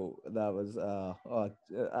 So that was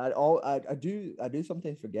I do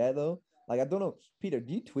sometimes forget though. Like I don't know, Peter,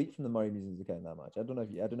 do you tweet from the Murray Musings account that much? I don't know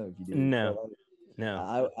if you do. No.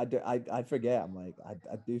 No, I forget. I'm like,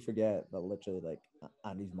 I do forget that literally like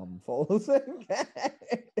Andy's mum follows him.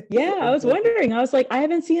 Yeah, I was wondering. I was like, I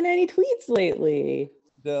haven't seen any tweets lately.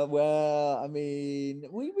 Well, I mean,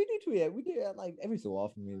 we do tweet. We do it like every so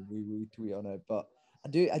often. We tweet on it, but I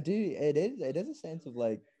do. It is a sense of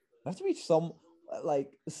like I have to be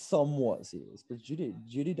somewhat serious because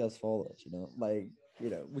Judy does follow it. You know, like. You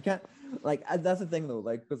know, we can't like that's the thing though,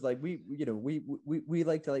 like because like we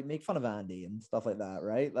like to like make fun of Andy and stuff like that,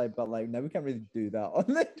 right? Like, but like now we can't really do that on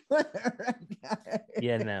the Twitter.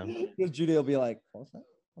 Yeah, no. Because Judy will be like, "What's that?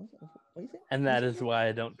 What you saying?" And that is why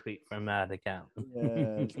I don't tweet from that account.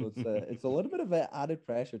 Yeah, so it's a little bit of added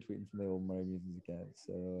pressure tweeting from the old Murray Musings account.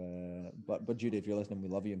 So, but Judy, if you're listening, we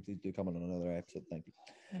love you and please do come on another episode. Thank you.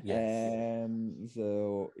 Yes.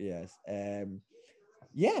 So yes.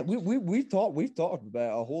 Yeah, we've talked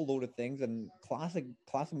about a whole load of things and classic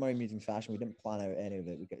Murray Musings fashion. We didn't plan out any of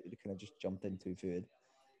it. We kind of just jumped into food.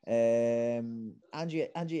 Angie,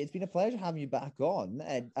 it's been a pleasure having you back on.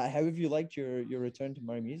 How have you liked your return to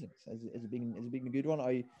Murray Musings? Has it been a good one?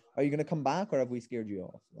 Are you going to come back, or have we scared you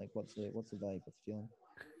off? Like, what's the vibe? What's the feeling?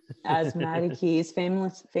 As Maddie Keys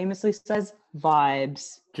famously says,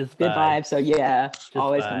 vibes. Just good vibes. So yeah, just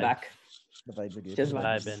always vibes. come back. The vibes are good. Just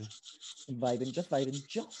Just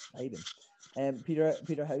vibing.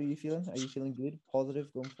 Peter, how are you feeling? Are you feeling good,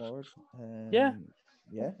 positive going forward? Yeah.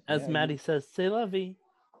 As yeah, Maddie says, c'est la vie.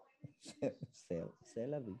 C'est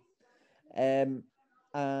la vie. And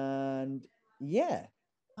yeah,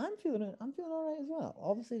 I'm feeling all right as well.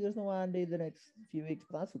 Obviously, there's no Andy the next few weeks,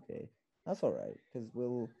 but that's okay. That's all right because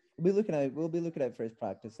we'll be looking out for his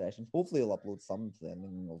practice sessions. Hopefully, he'll upload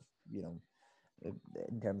something of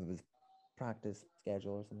in terms of his practice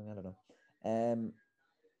schedule or something. I don't know.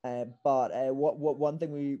 But what one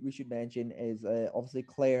thing we should mention is obviously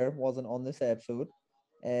Claire wasn't on this episode.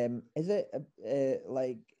 Is it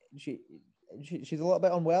like she's a little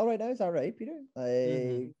bit unwell right now? Is that right, Peter?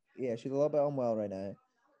 Yeah, she's a little bit unwell right now.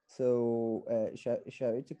 So shout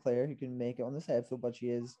out to Claire who can make it on this episode, but she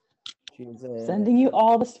is sending you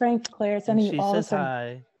all the strength, Claire. Sending you all the strength.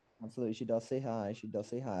 Hi. Absolutely, she does say hi.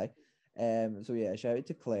 So yeah, shout out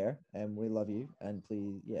to Claire, and we love you, and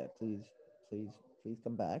please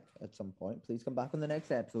come back at some point. Please come back on the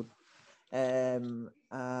next episode. And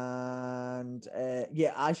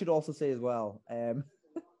yeah, I should also say as well,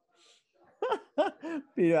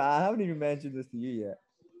 Peter, I haven't even mentioned this to you yet.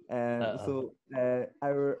 So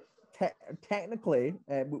our technically,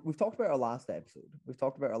 we've talked about our last episode. We've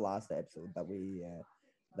talked about our last episode that we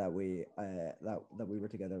were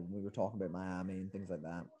together and we were talking about Miami and things like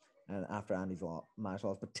that. And after Andy's match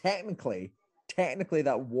loss, but technically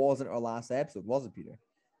that wasn't our last episode, was it, Peter?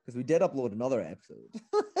 Because we did upload another episode.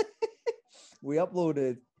 We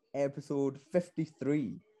uploaded episode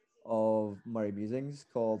 53 of Murray Musings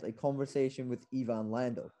called "A Conversation with Ivan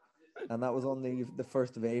Lendl," and that was on the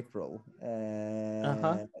 1st of April.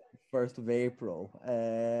 1st of April.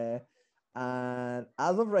 And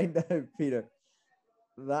as of right now, Peter,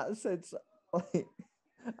 that sits like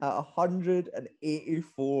at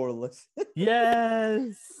 184 listens.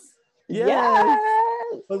 Yes.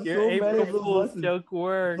 But Your April Fool's joke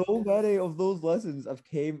worked. So many of those listens have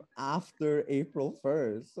came after April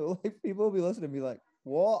 1st. So like people will be listening and be like,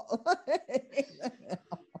 what?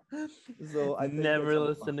 So I never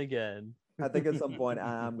listen again. I think at some point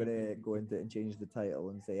I'm gonna go into it and change the title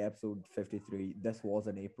and say episode 53, this was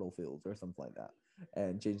an April Fool's or something like that.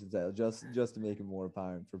 And change the title just to make it more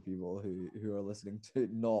apparent for people who are listening to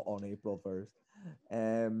it not on April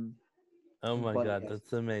 1st. Oh my God, yes.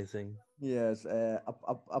 That's amazing. Yes,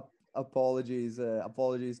 apologies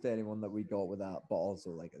to anyone that we got with that, but also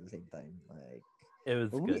like at the same time, like it was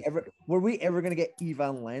good. Were we ever gonna get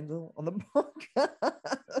Ivan Lendl on the podcast?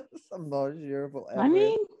 I'm not sure. I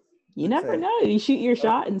mean, you never know. You shoot your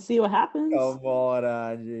shot and see what happens. Come on,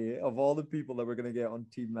 Angie. Of all the people that we're gonna get on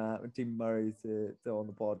Team Murray to on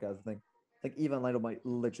the podcast, I think Ivan Lendl might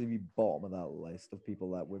literally be bottom of that list of people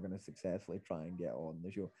that we're going to successfully try and get on the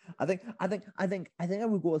show. I think I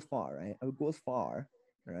would go as far, right? I would go as far,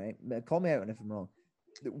 right? Call me out if I'm wrong.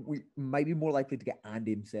 We might be more likely to get Andy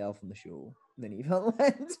himself on the show than Ivan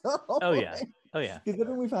Lendl. Oh yeah. Because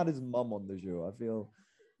when we've had his mum on the show, I feel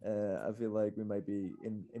I feel like we might be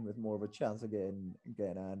in with more of a chance of getting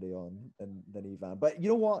Andy on than Ivan. But you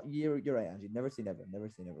know what? You're right, Angie. Never say never. Never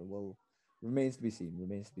say never. Well, remains to be seen.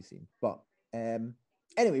 Remains to be seen. But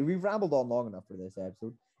anyway, we've rambled on long enough for this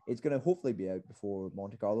episode. It's going to hopefully be out before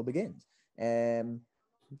Monte Carlo begins,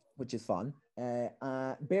 which is fun.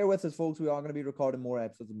 Bear with us, folks. We are going to be recording more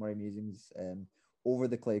episodes of Murray Musings over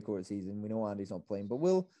the clay court season. We know Andy's not playing, but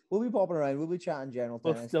we'll be popping around. We'll be chatting general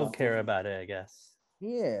tennis. We'll still care about it, I guess.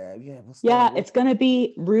 Yeah. It's going to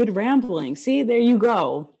be rude rambling. See, there you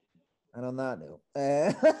go. And on that note,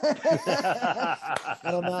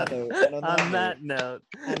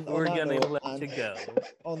 we're gonna let you go.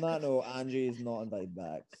 On that note, Angie is not invited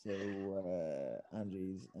back, so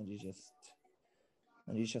Angie's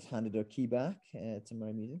just handed her key back to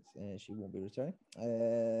Murray Musings. She won't be returning.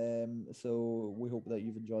 So we hope that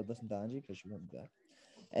you've enjoyed listening to Angie because she won't be back.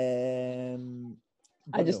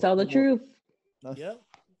 I just tell the truth. Yep.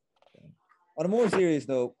 On a more serious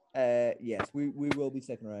note, yes, we will be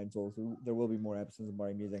sticking around, so there will be more episodes of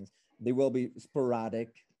Murray Musings. They will be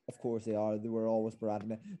sporadic. Of course they are. They were always sporadic.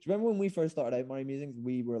 Do you remember when we first started out Murray Musings?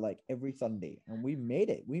 We were like every Sunday, and we made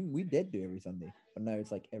it. We did do every Sunday, but now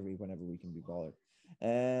it's like whenever we can be bothered.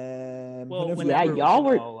 Whenever y'all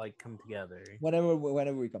were all like come together. Whenever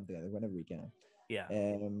we come together, whenever we can. Yeah.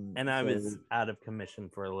 And I was out of commission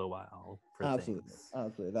for a little while. Absolutely.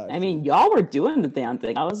 I mean, y'all were doing the damn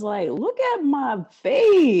thing. I was like, look at my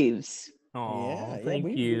faves. Oh,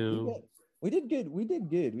 thank you. We did good. We did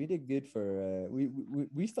good for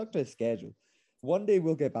we stuck to a schedule. One day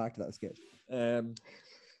we'll get back to that schedule.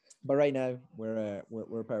 But right now we're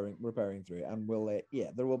powering through it, and we'll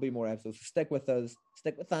there will be more episodes. So stick with us.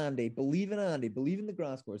 Stick with Andy. Believe in Andy. Believe in the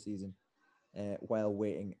grass court season. While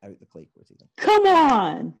waiting out the clay court season. Come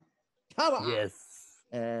on. Yes.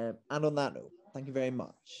 And on that note, thank you very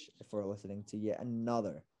much for listening to yet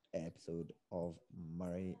another episode of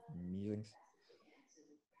Murray Musings.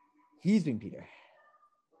 He's been Peter.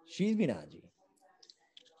 She's been Angie.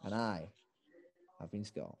 And I have been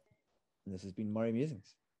Scott. And this has been Murray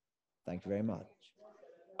Musings. Thank you very much.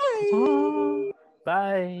 Bye.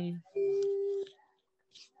 Bye.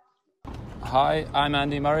 Hi, I'm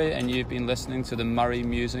Andy Murray, and you've been listening to the Murray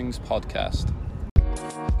Musings podcast.